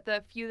corner, but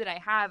the few that I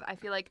have, I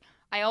feel like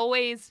I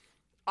always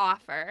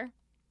offer.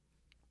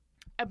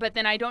 but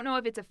then I don't know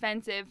if it's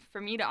offensive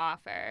for me to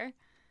offer.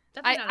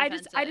 Definitely not I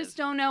offensive. just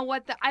don't know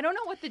what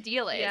the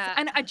deal is. Yeah.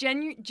 And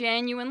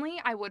genuinely,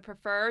 I would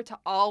prefer to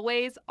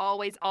always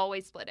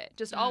split it.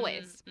 Just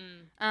always.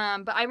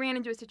 But I ran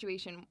into a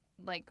situation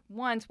like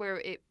once where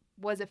it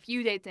was a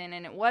few dates in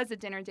and it was a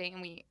dinner date,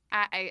 and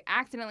I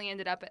accidentally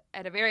ended up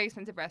at a very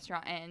expensive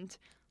restaurant, and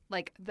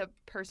like the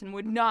person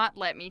would not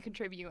let me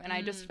contribute, and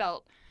I just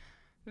felt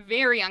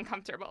very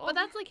uncomfortable. But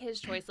that's like his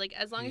choice. Like,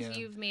 as long Yeah. as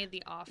you've made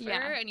the offer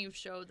Yeah. and you've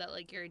showed that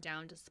like you're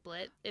down to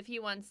split, if he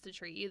wants to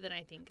treat you, then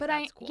I think But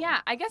that's cool.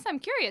 I guess I'm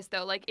curious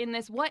though, like in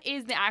this, what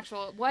is the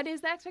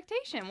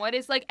expectation? What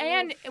is like,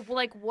 and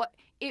like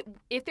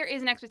if there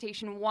is an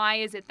expectation, why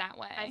is it that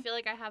way? I feel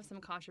like I have some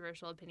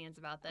controversial opinions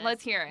about this.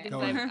 Let's hear it. Because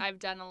Go ahead. I've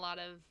done a lot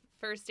of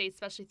first dates,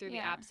 especially through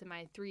Yeah. the apps in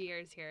my 3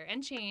 years here,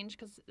 and change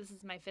because this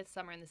is my 5th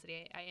summer in the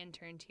city. I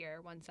interned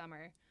here one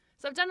summer.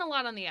 So I've done a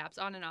lot on the apps,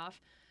 on and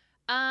off.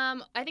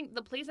 I think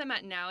the place I'm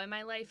at now in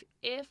my life,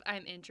 if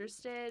I'm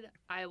interested,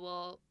 I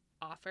will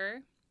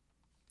offer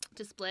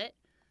to split,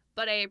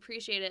 but I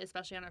appreciate it,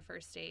 especially on a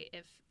first date,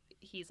 if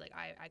he's like,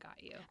 I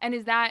got you. And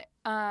is that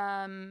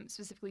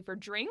specifically for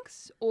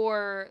drinks,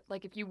 or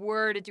like if you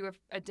were to do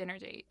a dinner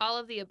date? All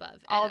of the above.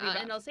 All and, of the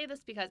above. And I'll say this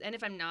because, and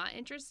if I'm not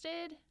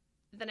interested,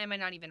 then I might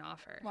not even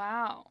offer.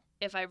 Wow.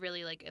 If I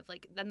really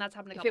then that's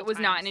happened a If couple it was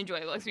times. not an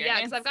enjoyable experience. Yeah,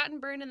 because I've gotten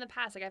burned in the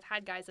past. Like, I've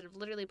had guys that have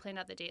literally planned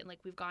out the date, and like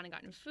we've gone and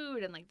gotten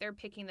food, and like they're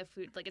picking the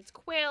food. Like, it's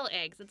quail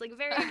eggs. It's like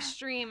very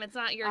extreme. It's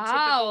not your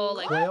typical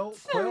like. Quail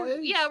eggs?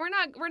 Yeah, we're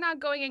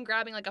not going and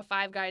grabbing like a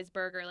Five Guys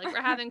burger. Like,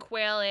 we're having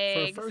quail For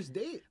a eggs. first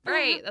date?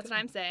 Right, that's what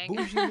I'm saying.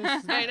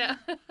 Bouginess is I that?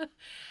 know.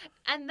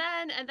 and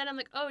then I'm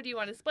like, oh, do you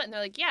want to split? And they're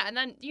like, yeah. And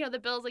then the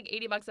bill's like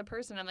 $80 a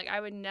person. I'm like, I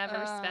would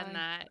never spend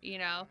that.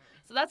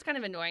 So that's kind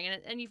of annoying,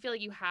 and you feel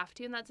like you have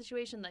to in that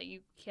situation, that you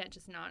can't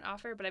just not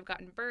offer. But I've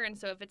gotten burned,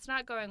 so if it's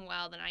not going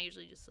well, then I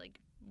usually just like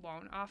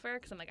won't offer,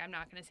 because I'm like, I'm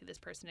not going to see this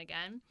person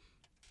again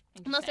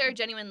unless they're a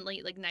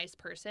genuinely like nice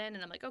person,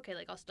 and I'm like, okay,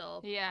 like I'll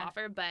still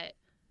offer. But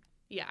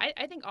yeah,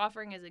 I think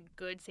offering is a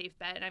good safe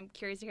bet, and I'm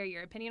curious to hear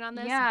your opinion on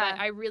this. Yeah. But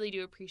I really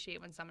do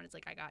appreciate when someone is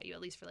like, I got you, at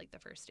least for like the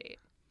first date.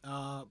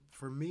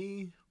 For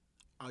me,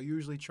 I'll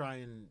usually try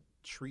and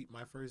treat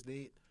my first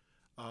date,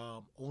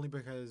 only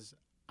because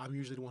I'm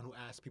usually the one who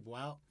asks people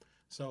out.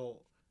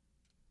 So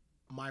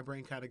my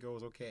brain kind of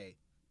goes, okay,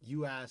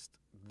 you asked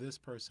this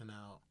person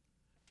out,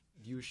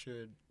 you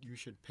should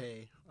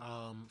pay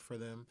for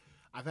them.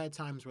 I've had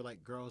times where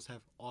like girls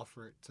have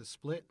offered to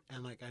split,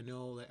 and like I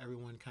know that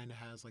everyone kind of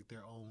has like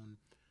their own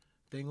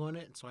thing on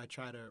it, so I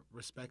try to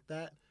respect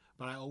that.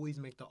 But I always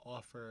make the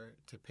offer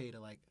to pay to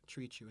like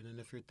treat you, and then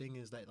if your thing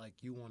is that like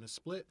you want to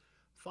split,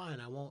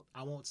 fine. I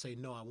won't say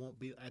no. I won't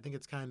be. I think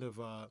it's kind of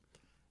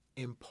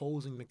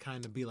imposing to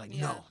kind of be like,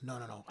 no.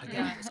 I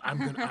got this. I'm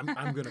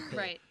gonna pay.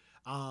 Right.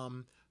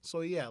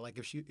 So yeah, like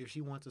if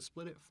she wants to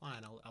split it,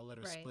 fine. I'll let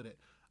her Right. split it.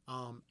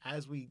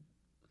 As we,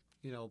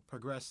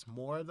 progress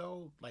more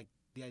though, like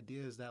the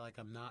idea is that like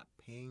I'm not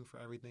paying for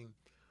everything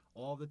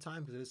all the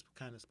time, because it's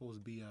kind of supposed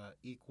to be a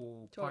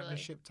equal Totally.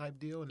 partnership type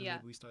deal, and then Yeah.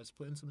 maybe we start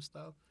splitting some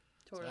stuff.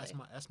 Totally. So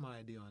that's my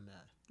idea on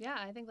that. Yeah,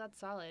 I think that's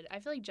solid. I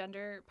feel like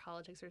gender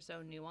politics are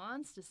so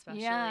nuanced,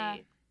 especially Yeah.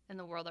 in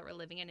the world that we're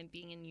living in and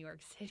being in New York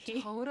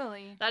City.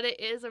 Totally. That it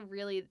is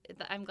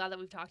I'm glad that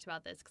we've talked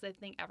about this, because I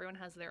think everyone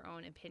has their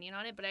own opinion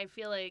on it, but I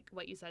feel like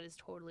what you said is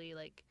totally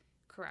like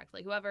correct.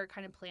 Like, whoever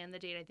kind of planned the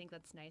date, I think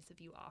that's nice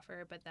if you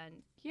offer, but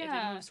then if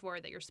Yeah. it moves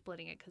forward that you're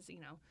splitting it, because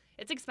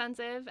it's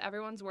expensive,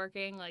 everyone's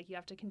working, like you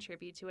have to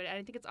contribute to it. And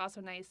I think it's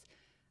also nice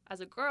as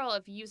a girl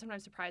if you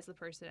sometimes surprise the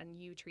person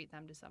and you treat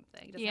them to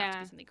something. It doesn't have to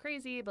Yeah. be something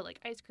crazy, but like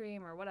ice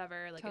cream or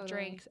whatever, like Totally. a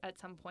drink at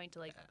some point to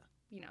like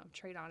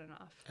trade on and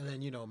off. And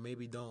then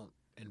maybe don't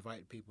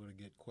invite people to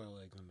get quail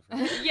eggs on the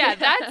first. Yeah,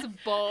 that's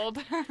bold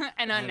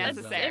and Yeah,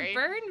 unnecessary. It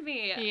burned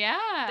me.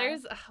 Yeah.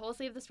 We'll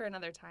save this for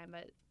another time,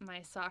 but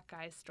my sock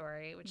guy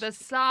story, which the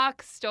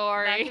sock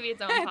story. that could be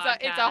its own it's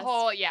a podcast.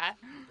 whole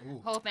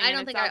Ooh. whole thing. I in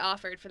don't think itself. I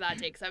offered for that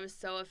date because I was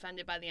so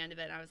offended by the end of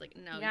it. And I was like,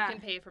 no, Yeah. you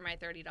can pay for my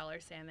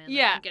 $30 salmon. Like,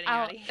 Yeah, I'm getting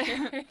out of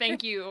here.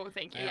 Thank you.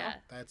 Yeah.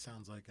 That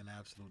sounds like an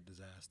absolute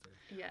disaster.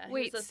 Yeah.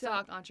 Wait, He's a so-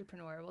 stock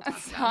entrepreneur. We'll A talk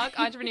about stock it.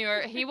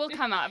 entrepreneur. He will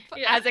come up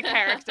Yeah. as a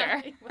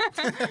character.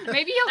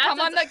 Maybe he'll That's come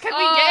on what's- the. Could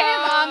we get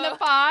him on the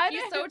pod?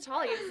 He's so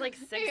tall. He's like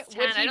 6'10".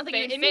 Would I he don't think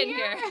he fit can in fit in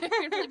here? here.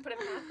 You really put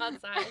him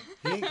outside.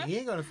 He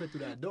ain't gonna fit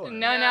through that door.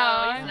 No, he's no,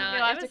 not.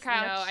 you'll have It to was-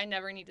 crouch. No, I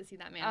never need to see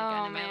that man Oh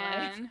again in my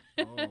life. man.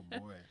 Oh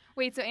boy.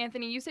 Wait, so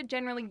Anthony, you said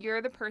generally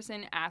you're the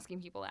person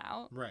asking people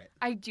out. Right.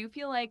 I do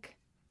feel like,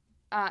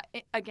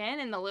 again,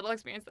 in the little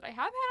experience that I have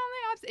had on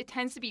the apps, it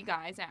tends to be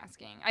guys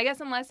asking. I guess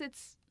unless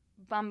it's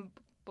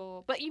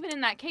Bumble, but even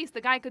in that case,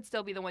 the guy could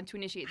still be the one to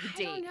initiate the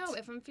date. I don't know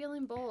if I'm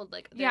feeling bold.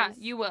 Like, Yeah, there's-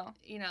 you will.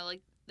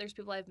 like there's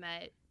people I've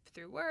met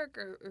through work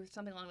or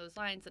something along those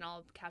lines, and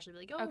I'll casually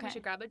be like, oh, Okay. we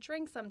should grab a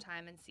drink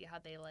sometime and see how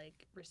they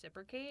like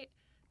reciprocate.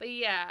 But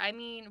yeah, I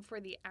mean, for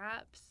the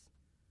apps,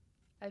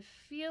 I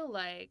feel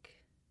like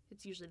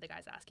it's usually the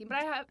guys asking, but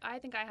I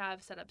think I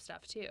have set up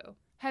stuff too.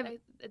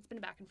 It's been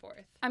back and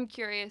forth. I'm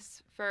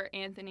curious for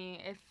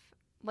Anthony if,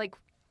 like,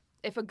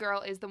 if a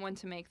girl is the one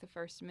to make the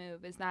first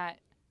move, is that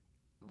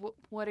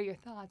what are your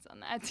thoughts on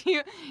that? Do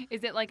you,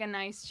 is it like a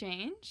nice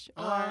change?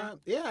 Or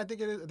Yeah, I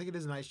think it is. I think it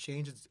is a nice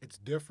change. It's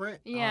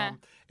different. Yeah.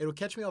 It'll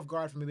catch me off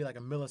guard for maybe like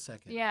a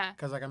millisecond. yeah.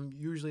 Because like I'm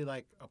usually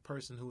like a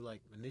person who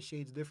like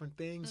initiates different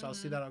things. So I'll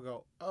see that, I'll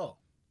go, oh,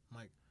 I'm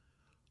like,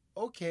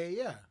 okay,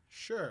 yeah,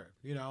 sure,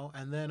 you know.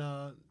 And then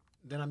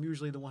I'm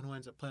usually the one who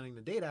ends up planning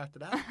the date after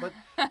that.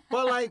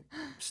 But like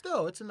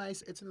still, it's a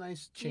nice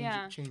change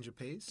Yeah. change of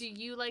pace. Do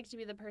you like to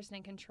be the person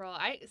in control?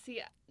 I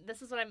see.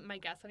 This is what my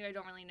guess on you. I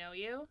don't really know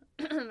you,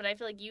 but I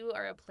feel like you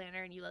are a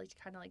planner and you like to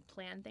kind of like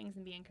plan things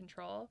and be in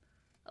control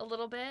a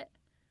little bit.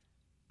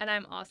 And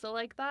I'm also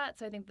like that,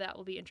 so I think that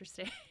will be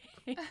interesting.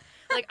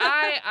 Like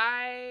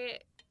I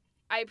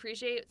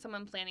appreciate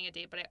someone planning a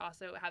date, but I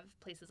also have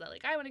places that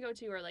like I want to go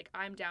to, or like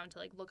I'm down to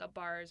like look up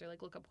bars or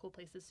like look up cool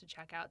places to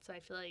check out. So I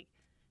feel like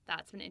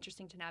that's been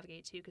interesting to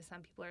navigate too, because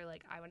some people are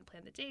like, I want to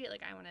plan the date,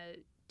 like I want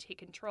to take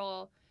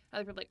control.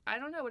 Other people are like, I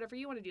don't know, whatever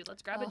you want to do,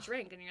 let's grab a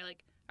drink. And you're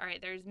like, all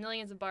right, there's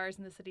millions of bars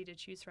in the city to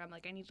choose from.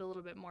 Like I need a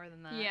little bit more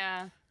than that.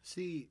 Yeah.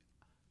 See,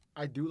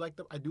 I do like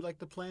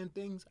to plan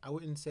things. I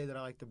wouldn't say that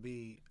I like to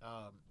be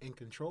in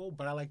control,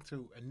 but I like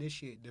to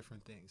initiate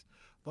different things.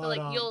 But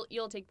like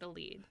you'll take the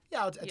lead.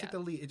 Yeah, I take the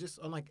lead. It's just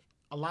on like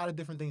a lot of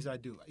different things that I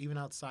do, even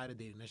outside of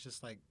dating. It's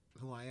just like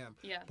who I am.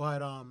 Yeah.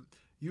 But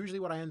usually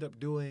what I end up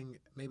doing,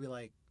 maybe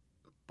like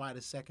by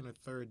the second or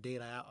third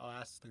date, I'll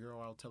ask the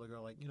girl, I'll tell the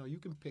girl, like, you know, you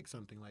can pick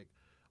something. Like,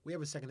 we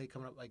have a second date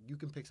coming up. Like, you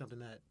can pick something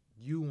that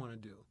you want to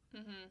do.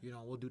 Mm-hmm. You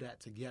know, we'll do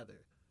that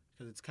together.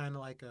 Because it's kind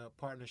of like a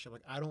partnership.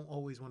 Like, I don't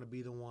always want to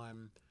be the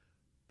one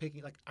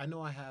picking. Like, I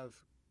know I have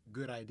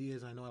good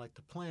ideas. I know I like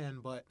to plan,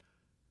 but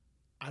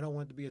I don't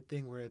want it to be a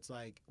thing where it's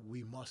like,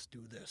 we must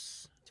do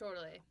this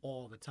Totally.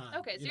 all the time.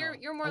 Okay, so You know,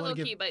 you're I more wanna low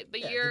give- key, but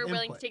yeah, you're give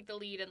willing to input. take the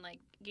lead and like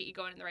get you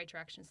going in the right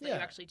direction so that Yeah.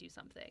 you actually do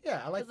something.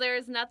 Yeah, I like. Because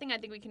there's nothing, I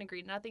think we can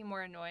agree, nothing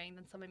more annoying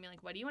than someone being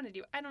like, "What do you want to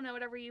do?" I don't know,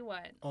 whatever you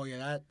want. Oh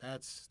yeah,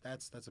 that's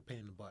a pain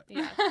in the butt.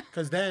 Yeah.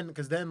 Cause then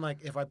like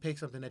if I pick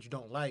something that you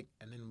don't like,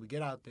 and then we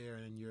get out there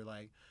and you're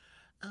like,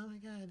 oh my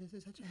god, this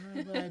is such a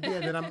horrible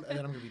idea, then I'm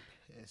gonna be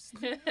pissed.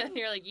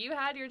 You're like, you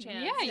had your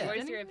chance. Yeah, you Where's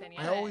didn't your even-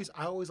 opinion?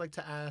 I always like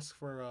to ask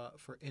for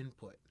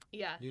input,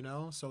 Yeah. you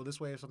know. So this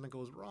way, if something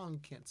goes wrong, you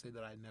can't say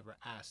that I never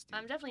asked you.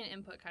 I'm definitely an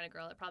input kind of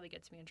girl. It probably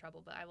gets me in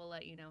trouble, but I will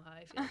let you know how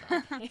I feel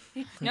about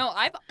it. No,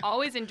 I've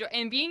always enjoyed,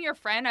 and being your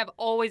friend, I've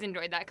always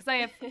enjoyed that because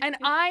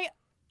I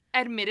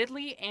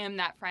admittedly am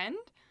that friend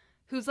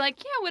who's like,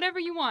 yeah, whatever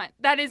you want.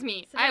 That is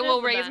me. I Savannah's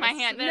will the raise my best.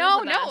 hand.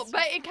 Savannah's No, the best.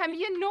 but it can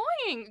be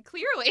annoying,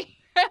 clearly.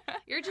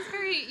 You're just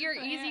you're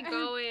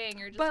easygoing.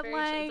 You're just But,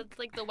 very, like- it's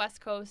like the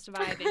West Coast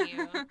vibe in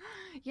you.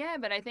 Yeah,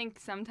 but I think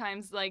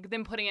sometimes like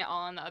them putting it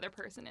all on the other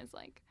person is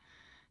like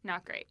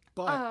not great.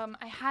 But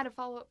I had a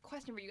follow-up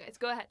question for you guys.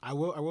 Go ahead. I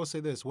will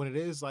say this: when it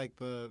is like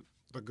the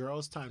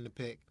girl's time to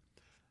pick,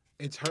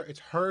 it's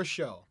her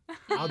show.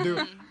 I'll do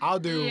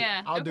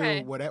Yeah, I'll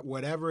okay. do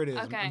whatever it is.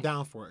 Okay. I'm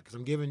down for it because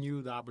I'm giving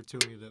you the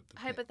opportunity to pick.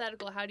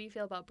 Hypothetical, how do you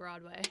feel about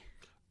Broadway?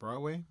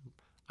 Broadway.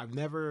 I've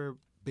never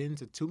been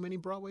to too many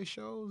Broadway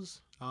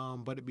shows,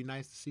 but it'd be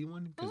nice to see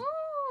one. 'cause-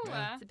 Ooh.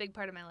 yeah. It's a big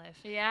part of my life.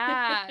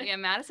 Yeah,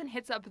 Madison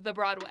hits up the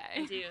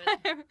Broadway. Dude.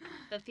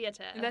 The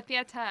theater. The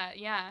theater,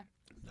 yeah.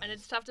 And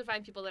it's tough to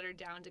find people that are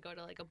down to go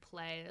to like a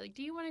play. They're like,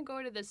 do you want to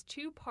go to this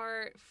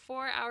 2-part,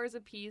 4 hours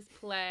apiece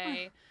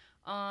play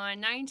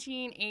on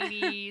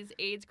 1980s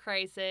AIDS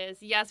crisis?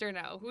 Yes or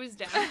no? Who's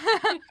down?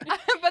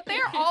 But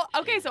they're all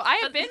okay. So I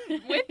have been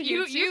with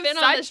you. You've to been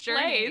on this such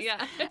journey. plays,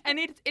 Yeah. and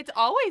it's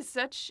always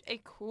such a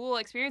cool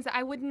experience that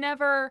I would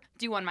never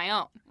do on my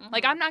own.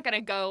 Like I'm not gonna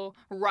go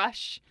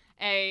rush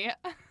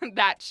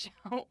that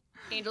show.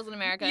 Angels in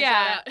America.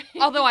 Yeah. Shout out.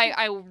 Although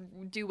I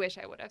do wish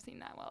I would have seen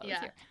that while I was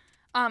Yeah. here.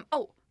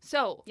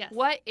 So Yes.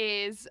 what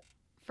is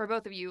for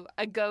both of you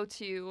a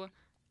go-to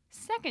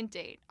second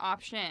date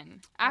option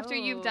after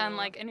you've done Oh.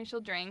 like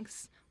initial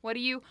drinks? What do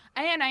you?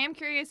 And I am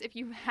curious if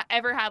you've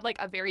ever had like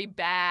a very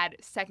bad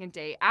second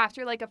date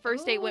after like a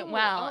first date went Ooh,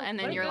 well, oh, and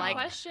then what a you're good like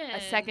question.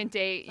 a second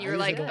date, I you're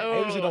usually like, don't-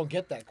 oh, I usually don't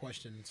get that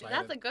question. So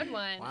That's a good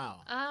one.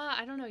 Wow.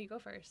 I don't know. You go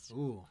first.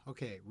 Ooh,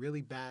 okay.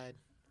 Really bad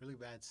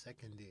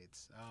second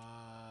dates.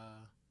 I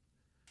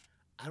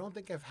don't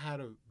think I've had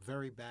a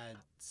very bad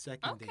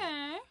second date,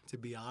 okay, to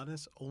be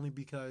honest. Only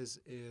because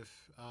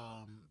if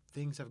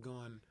things have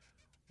gone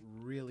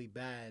really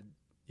bad,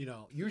 you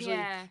know, usually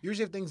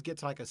if things get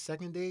to like a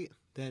second date,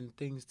 then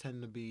things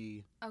tend to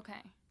be okay,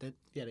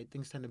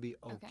 things tend to be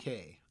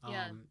okay.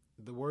 Yeah.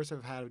 The worst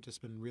I've had have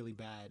just been really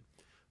bad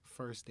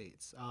first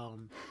dates.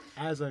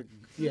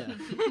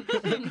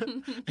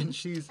 And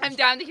she's I'm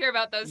down to hear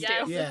about those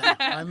Yes. two. yeah,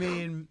 I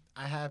mean,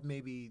 I have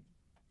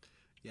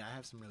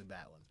some really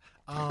bad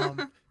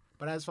ones.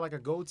 But as for like a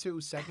go-to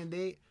second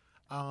date,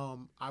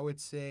 I would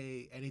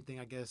say anything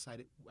I guess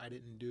I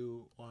didn't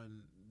do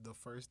on the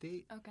first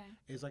date Okay.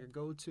 is like a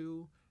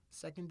go-to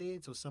second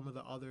date. So some of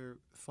the other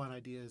fun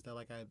ideas that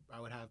like I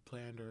would have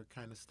planned are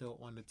kind of still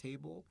on the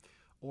table.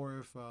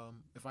 Or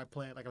if I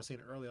plan, like I was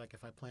saying earlier, like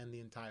if I plan the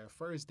entire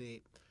first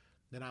date,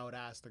 then I would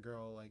ask the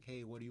girl like,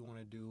 hey, what do you want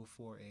to do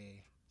for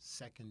a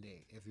second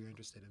date if you're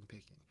interested in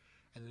picking,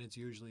 and then it's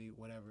usually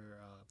whatever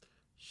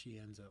she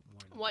ends up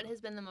wanting. What to do. has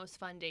been the most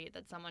fun date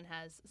that someone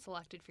has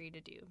selected for you to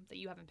do that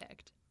you haven't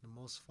picked? The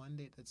most fun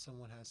date that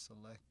someone has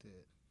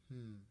selected?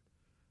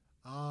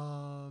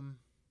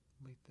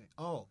 Let me think.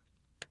 Oh,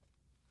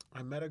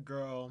 I met a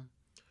girl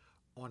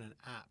on an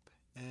app,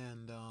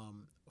 and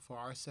for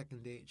our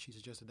second date, she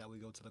suggested that we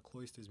go to the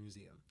Cloisters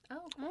Museum.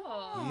 Oh, cool.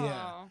 Oh.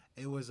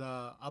 Yeah. It was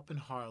up in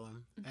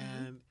Harlem,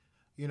 and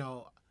you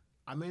know,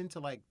 I'm into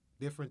like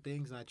different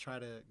things, and I try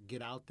to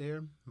get out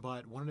there.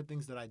 But one of the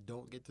things that I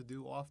don't get to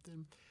do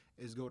often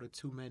is go to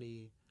too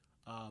many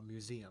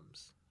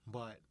museums.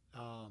 But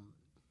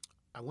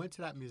I went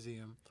to that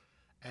museum,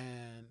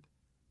 and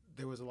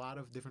there was a lot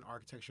of different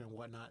architecture and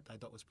whatnot that I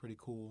thought was pretty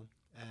cool.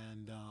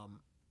 And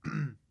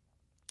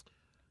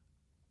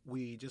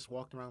we just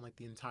walked around like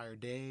the entire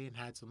day and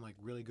had some like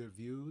really good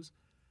views.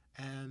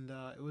 And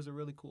it was a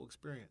really cool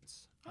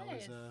experience.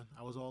 Nice.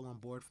 I was all on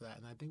board for that,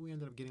 and I think we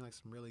ended up getting like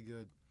some really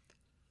good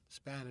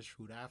Spanish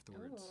food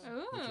afterwards.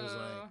 Ooh. Which was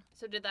like,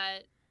 So did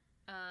that,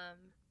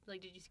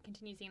 like, did you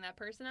continue seeing that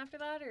person after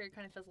that, or it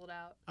kind of fizzled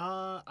out?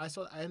 I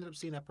ended up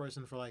seeing that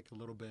person for like a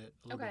little bit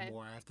Okay.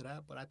 more after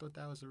that, but I thought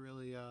that was a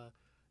really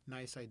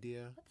nice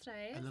idea. That's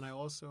nice. And then I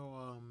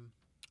also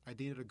I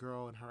dated a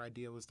girl, and her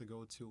idea was to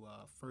go to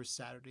First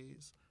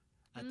Saturdays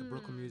at the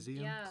Brooklyn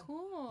Museum. Yeah.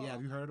 Cool. Yeah,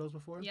 have you heard of those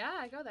before? Yeah,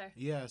 I go there.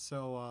 Yeah,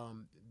 so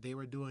they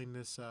were doing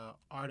this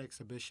art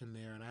exhibition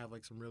there, and I have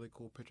like some really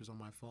cool pictures on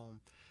my phone.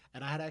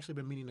 And I had actually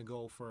been meaning to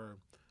go for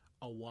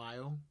a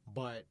while,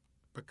 but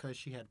because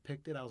she had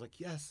picked it, I was like,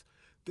 yes,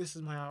 this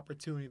is my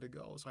opportunity to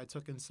go. So I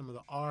took in some of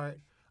the art.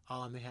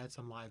 They had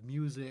some live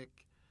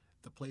music.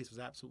 The place was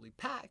absolutely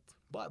packed,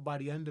 but by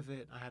the end of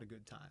it, I had a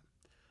good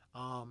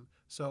time.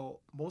 So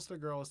most of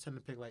the girls tend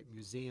to pick like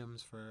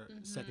museums for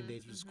second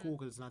dates, which is cool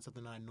because it's not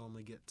something I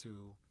normally get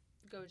to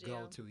Go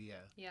to. Yeah.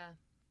 Yeah.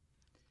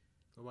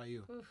 What about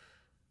you? Oof.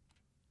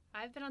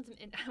 I've been on some.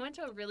 I went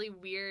to a really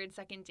weird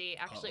second date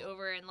actually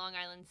over in Long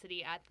Island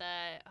City at the.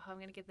 Oh, I'm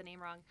gonna get the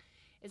name wrong.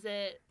 Is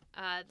it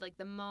like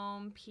the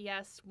MoMA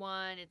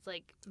PS1? It's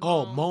like.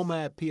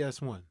 MoMA at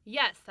PS1.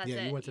 Yes, that's it.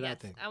 Yeah, you went to that Yes,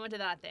 thing. I went to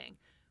that thing,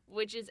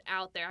 which is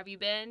out there. Have you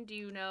been? Do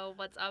you know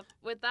what's up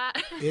with that?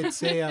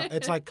 It's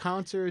it's like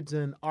concerts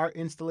and art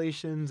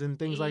installations and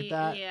things like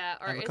that. Yeah,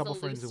 I have art a couple is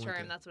a friends loose who went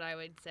term. there. That's what I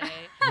would say.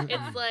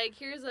 It's like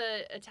here's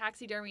a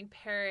taxidermied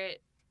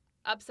parrot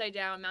upside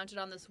down mounted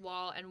on this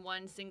wall and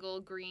one single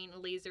green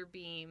laser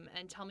beam,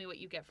 and tell me what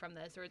you get from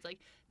this. Or it's like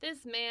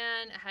this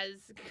man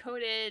has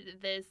coated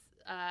this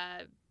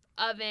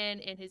oven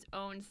in his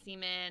own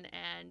semen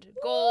and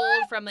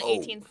gold from the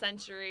 18th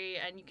century,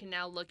 and you can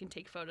now look and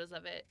take photos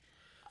of it.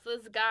 So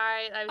this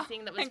guy I was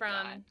seeing that was my from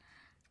God.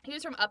 he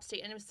was from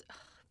upstate, and it was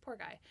poor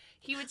guy.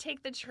 He would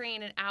take the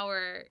train an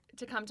hour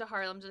to come to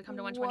Harlem, to come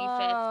to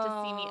 125th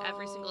to see me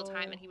every single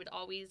time, and he would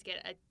always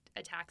get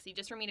a taxi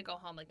just for me to go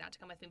home, like not to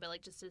come with me, but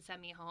like just to send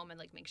me home and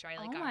like make sure I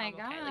like Oh got my home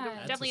okay. Like, it was God.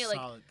 That's definitely a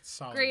like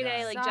solid grade guy.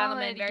 A, like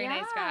gentleman, very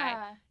nice guy.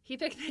 yeah. He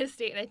picked this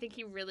date, and I think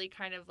he really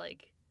kind of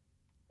like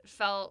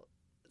felt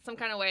some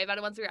kind of way about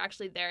it once we were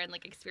actually there and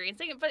like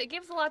experiencing it. But it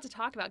gives a lot to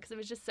talk about because it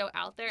was just so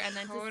out there, and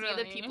then to see the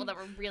Totally. people that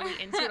were really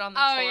into it on the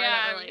Oh tour yeah.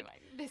 that I were mean,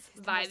 like. this is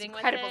the vibing most with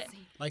incredible it.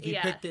 scene. Like he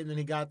Yeah. picked it and then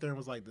he got there and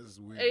was like, "This is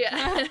weird."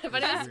 Yeah,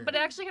 but This is it weird. but it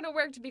actually kind of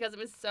worked because it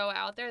was so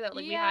out there that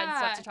like we had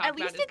stuff to talk At about.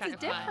 least It was it's kind of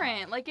fun.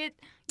 different. Like it,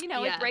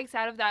 Yeah. it breaks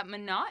out of that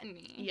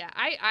monotony. Yeah,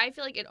 I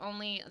feel like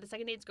the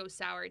second dates go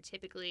sour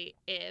typically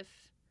if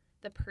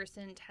the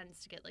person tends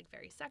to get like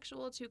very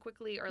sexual too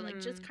quickly, or like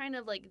just kind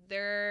of like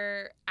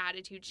their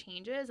attitude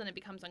changes and it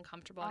becomes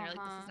uncomfortable, and you're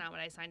like, this is not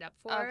what I signed up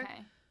for.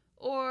 Okay.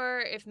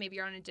 Or if maybe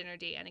you're on a dinner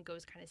date and it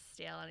goes kind of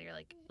stale and you're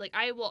like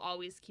I will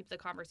always keep the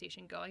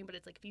conversation going, but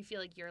it's like if you feel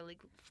like you're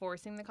like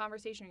forcing the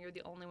conversation or you're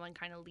the only one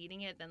kind of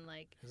leading it, then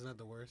like Isn't that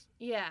the worst?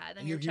 yeah,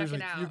 then you you're checking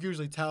usually out. you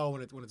usually tell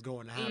when it's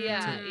going to happen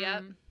Yeah, too.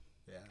 yep.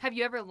 Yeah. Have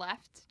you ever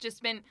left?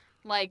 Just been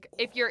like,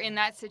 if you're in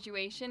that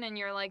situation and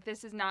you're like,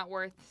 this is not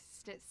worth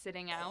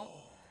sitting out.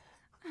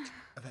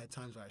 I've had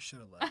times where I should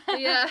have left.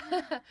 Yeah,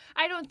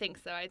 I don't think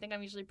so. I think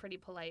I'm usually pretty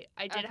polite.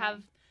 I did Okay.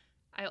 have.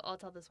 I'll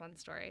tell this one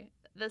story.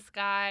 This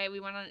guy, we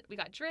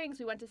got drinks.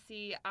 We went to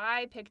see.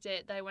 I picked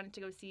it that I wanted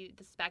to go see.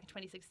 This is back in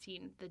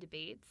 2016. The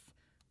debates.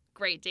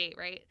 Great date,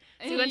 right?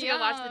 So we went to go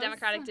watch the Yes.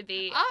 Democratic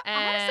debate.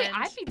 Honestly, and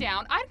I'd be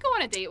down. I'd go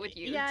on a date with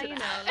you. yeah, to you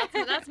that.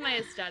 know, that's my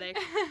aesthetic.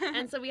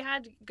 And so we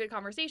had good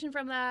conversation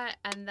from that,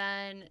 and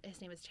then his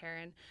name was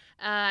Taryn.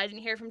 I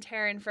didn't hear from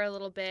Taryn for a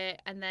little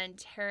bit, and then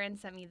Taryn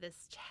sent me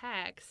this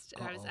text,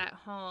 and I was Uh-oh. at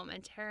home,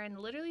 and Taryn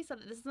literally said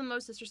that this is the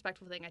most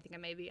disrespectful thing I think I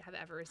maybe have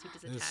ever received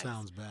as a This text.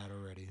 sounds bad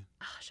already.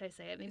 Should I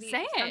say it? Maybe.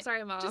 Say I'm it.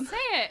 sorry, Mom. Just say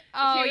it.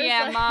 Oh He was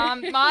yeah,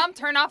 like- mom,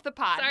 turn off the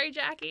pod. Sorry,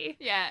 Jackie.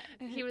 Yeah.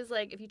 He was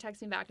like, if you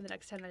text me back in the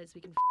next 10 minutes, we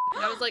can.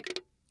 And I was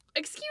like,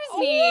 excuse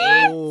me.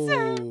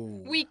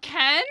 Oh. We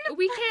can.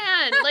 We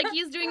can. Like,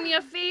 he's doing me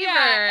a favor.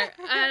 Yeah.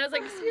 And I was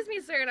like, excuse me,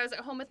 sir. And I was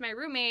at home with my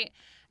roommate.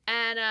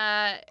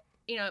 And,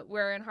 you know,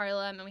 we're in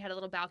Harlem and we had a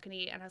little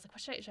balcony. And I was like,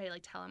 what should I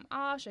like tell him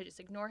off? Should I just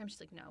ignore him? She's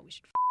like, no, we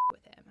should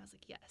with him. I was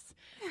like, yes.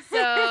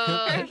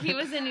 So he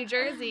was in New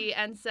Jersey,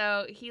 and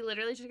so he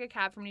literally took a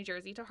cab from New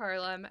Jersey to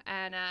Harlem,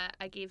 and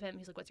I gave him,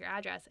 he's like, what's your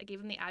address? I gave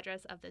him the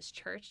address of this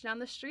church down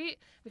the street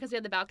because we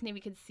had the balcony,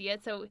 we could see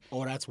it. So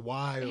Oh, that's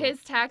wild.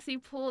 his taxi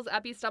pulls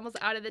up, he stumbles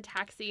out of the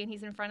taxi, and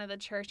he's in front of the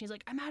church, and he's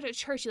like, I'm at a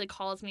church. He like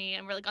calls me,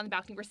 and we're like on the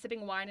balcony, we're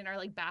sipping wine in our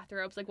like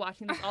bathrobes, like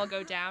watching this all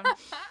go down.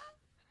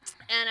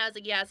 And I was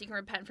like, yes, you can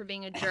repent for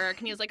being a jerk.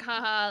 And he was like,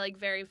 haha, like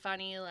very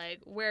funny, like,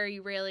 where are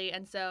you really?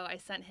 And so I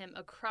sent him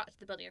across to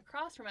the building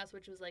across from us,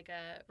 which was like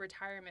a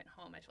retirement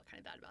home. I feel kind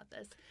of bad about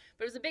this,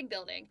 but it was a big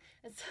building.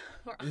 And so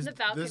we're on the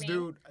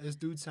balcony. This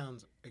dude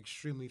sounds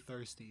extremely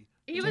thirsty.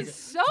 He Took was a-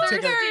 so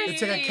took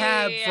thirsty. a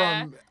cab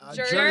from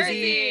Jersey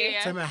Jersey.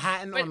 to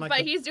Manhattan on like But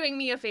the, he's doing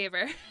me a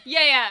favor.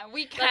 Yeah,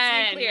 we Let's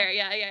can. be clear.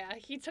 Yeah.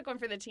 He took one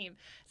for the team.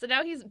 So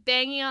now he's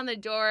banging on the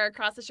door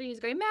across the street. He's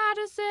going,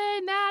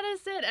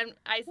 Madison. And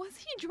I. Was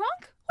he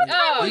drunk?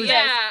 Oh, He was-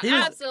 yeah, he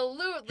was-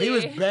 absolutely. he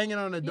was banging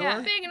on the door.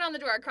 Yeah. banging on the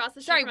door across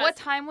the street. Sorry, from what us.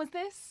 time was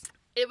this?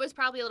 It was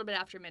probably a little bit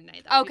after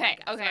midnight. That would be my Okay,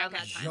 guess, okay, around okay.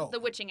 that time. Yo. The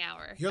witching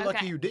hour. You're Okay.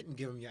 lucky you didn't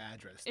give him your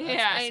address.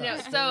 Yeah. I know.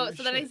 sounds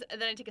So scary as then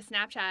shit. I take a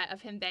Snapchat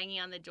of him banging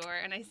on the door,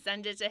 and I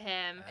send it to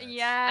him.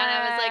 Yeah. And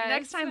I was like,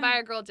 next time, buy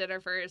a girl dinner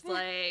first.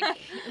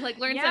 Like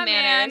learn Yeah, some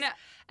manners. man.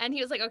 And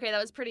he was like, okay,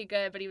 that was pretty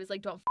good. But he was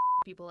like, don't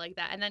people like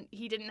that. And then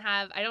he didn't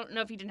have, I don't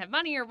know if he didn't have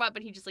money or what,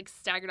 but he just like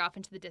staggered off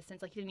into the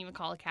distance. Like he didn't even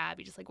call a cab.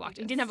 He just like walked.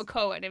 He didn't have a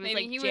coat, and it was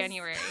Maybe like he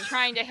January. was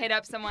trying to hit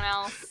up someone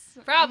else.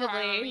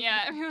 Probably.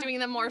 Yeah. Doing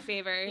them more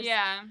favors.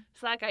 Yeah.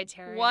 So that guy,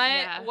 Terry. What?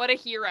 Yeah. What a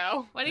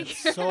hero. What a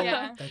That's so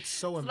Yeah. that's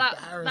so So that,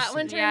 embarrassing. that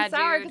one turned Yeah,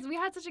 sour dude. because we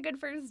had such a good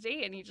first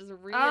date, and he just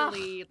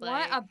really Ugh,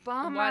 like what a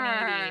bummer.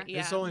 180. Yeah.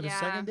 It's only the Yeah.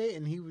 second date,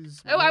 and he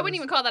was. Oh, I wouldn't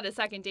even call that a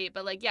second date,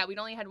 but like, yeah, we'd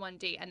only had one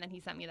date, and then he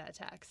sent me that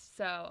text.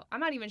 So I'm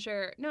not even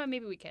sure. No,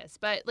 maybe we kissed,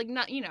 but like,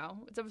 not, you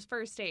know, it's his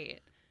first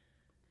date.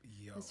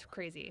 Yo, It's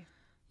crazy.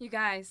 You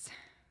guys,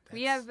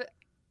 we that's- have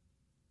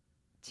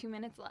 2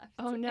 minutes left.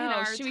 Oh in no!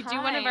 our Should we do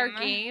one of our time.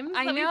 games?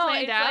 I that we know.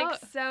 planned It's out? like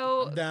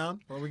so. I'm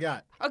down. What we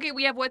got? Okay,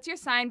 we have what's your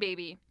sign,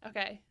 baby?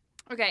 Okay.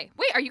 Okay.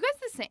 Wait, are you guys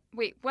the same?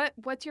 Wait,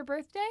 what's your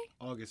birthday?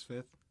 August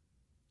 5th.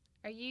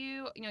 Are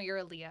you? You know, you're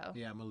a Leo.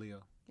 Yeah, I'm a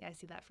Leo. Yeah, I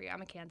see that for you.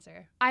 I'm a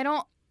Cancer. I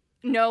don't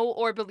know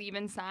or believe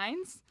in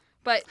signs,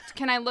 but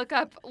can I look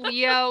up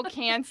Leo,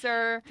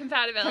 Cancer,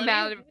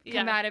 Compatibility. Yeah.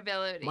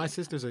 compatibility? My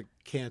sister's a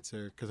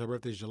Cancer because her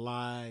birthday's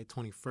July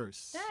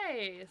 21st.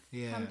 Nice.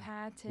 Yeah.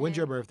 Compatible. When's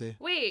your birthday?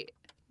 Wait,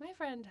 my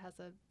friend has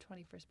a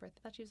 21st birthday. I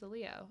thought she was a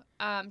Leo.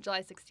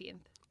 July 16th.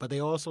 But they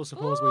also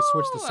supposedly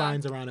switched the Ooh.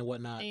 signs around and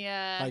whatnot.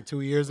 Yeah. Like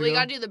 2 years Well, you ago.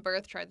 gotta do the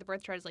birth chart. The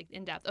birth chart is like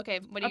in depth. Okay,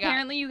 what do you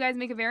Apparently, you guys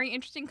make a very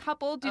interesting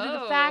couple due to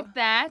the Oh. fact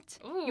that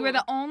got? you are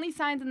the only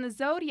signs in the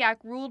zodiac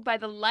ruled by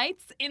the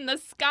lights in the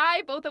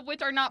sky, both of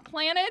which are not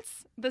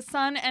planets, the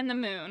sun and the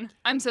moon.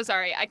 I'm so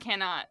sorry, I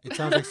cannot. It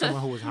sounds like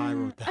someone who was high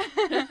wrote that.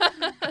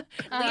 Leo is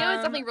Um,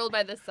 definitely ruled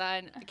by the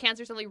sun.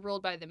 Cancer is definitely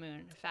ruled by the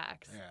moon.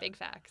 Facts. Yeah. Big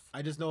facts.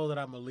 I just know that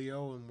I'm a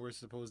Leo and we're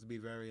supposed to be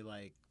very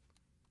like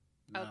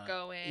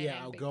Outgoing.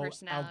 yeah, big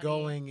personality.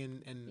 outgoing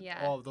and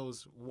Yeah. all of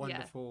those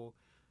wonderful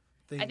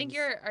things. I think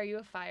are you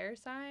a fire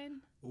sign?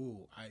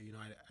 Ooh, I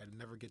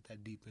never get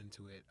that deep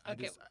into it.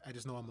 Okay. I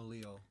just know I'm a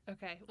Leo.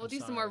 Okay, we'll I'm do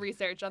some more sorry.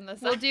 research on this.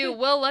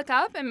 We'll look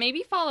up and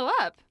maybe follow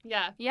up.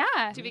 Yeah. Yeah.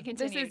 To be This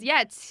continued. is,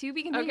 yeah, to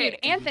be continued.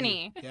 Okay.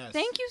 Anthony, Yes.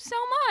 thank you so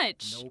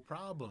much. No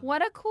problem.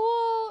 What a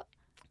cool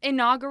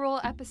inaugural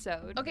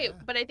episode. Okay,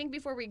 Yeah. but I think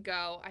before we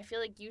go, I feel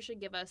like you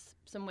should give us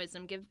some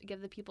wisdom. Give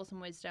the people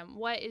some wisdom.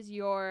 What is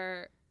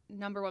your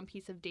number one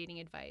piece of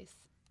dating advice?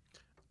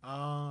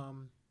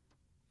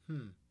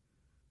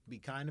 Be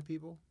kind to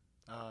people.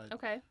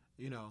 Okay.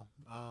 You know,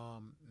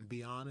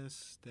 be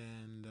honest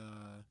and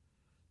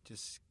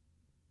just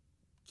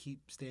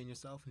staying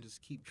yourself and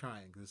just keep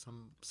trying because there's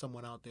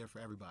someone out there for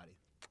everybody.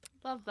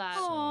 Love that.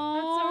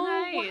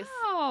 Aw, nice.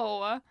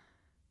 Wow.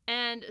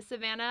 And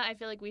Savannah, I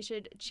feel like we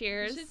should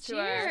cheers should to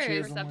our cheers.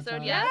 Cheers first one more episode.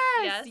 time.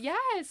 Yes.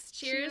 Yes.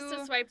 Cheers to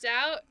To- Swiped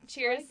Out.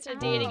 Cheers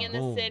Swiped to dating Out. in the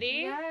Boom.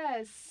 city.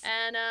 Yes.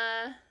 And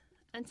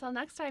until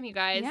next time, you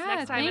guys. Yeah,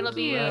 Next time thank it'll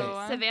be you.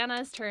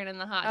 Savannah's turn in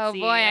the hot Oh,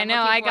 seat. boy, I I'm know,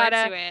 looking I forward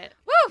gotta- to it.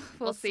 Woo.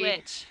 We'll We'll see.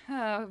 switch.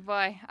 Oh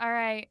boy. All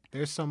right.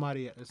 There's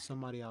somebody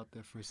out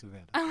there for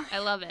Savannah. I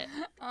love it.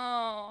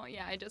 Oh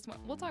yeah. I just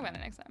want. We'll talk about it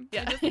next time.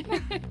 Yeah.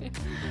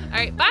 All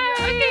right. Bye.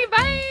 Okay.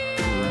 Bye.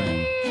 All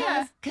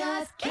right.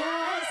 Cause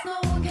no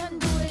one can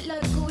do it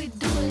like we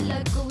do it,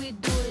 like we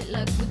do it,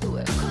 like we do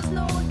it. Cause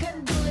no one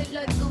can do it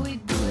like we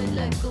do it,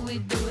 like we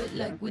do it,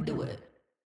 like we do it.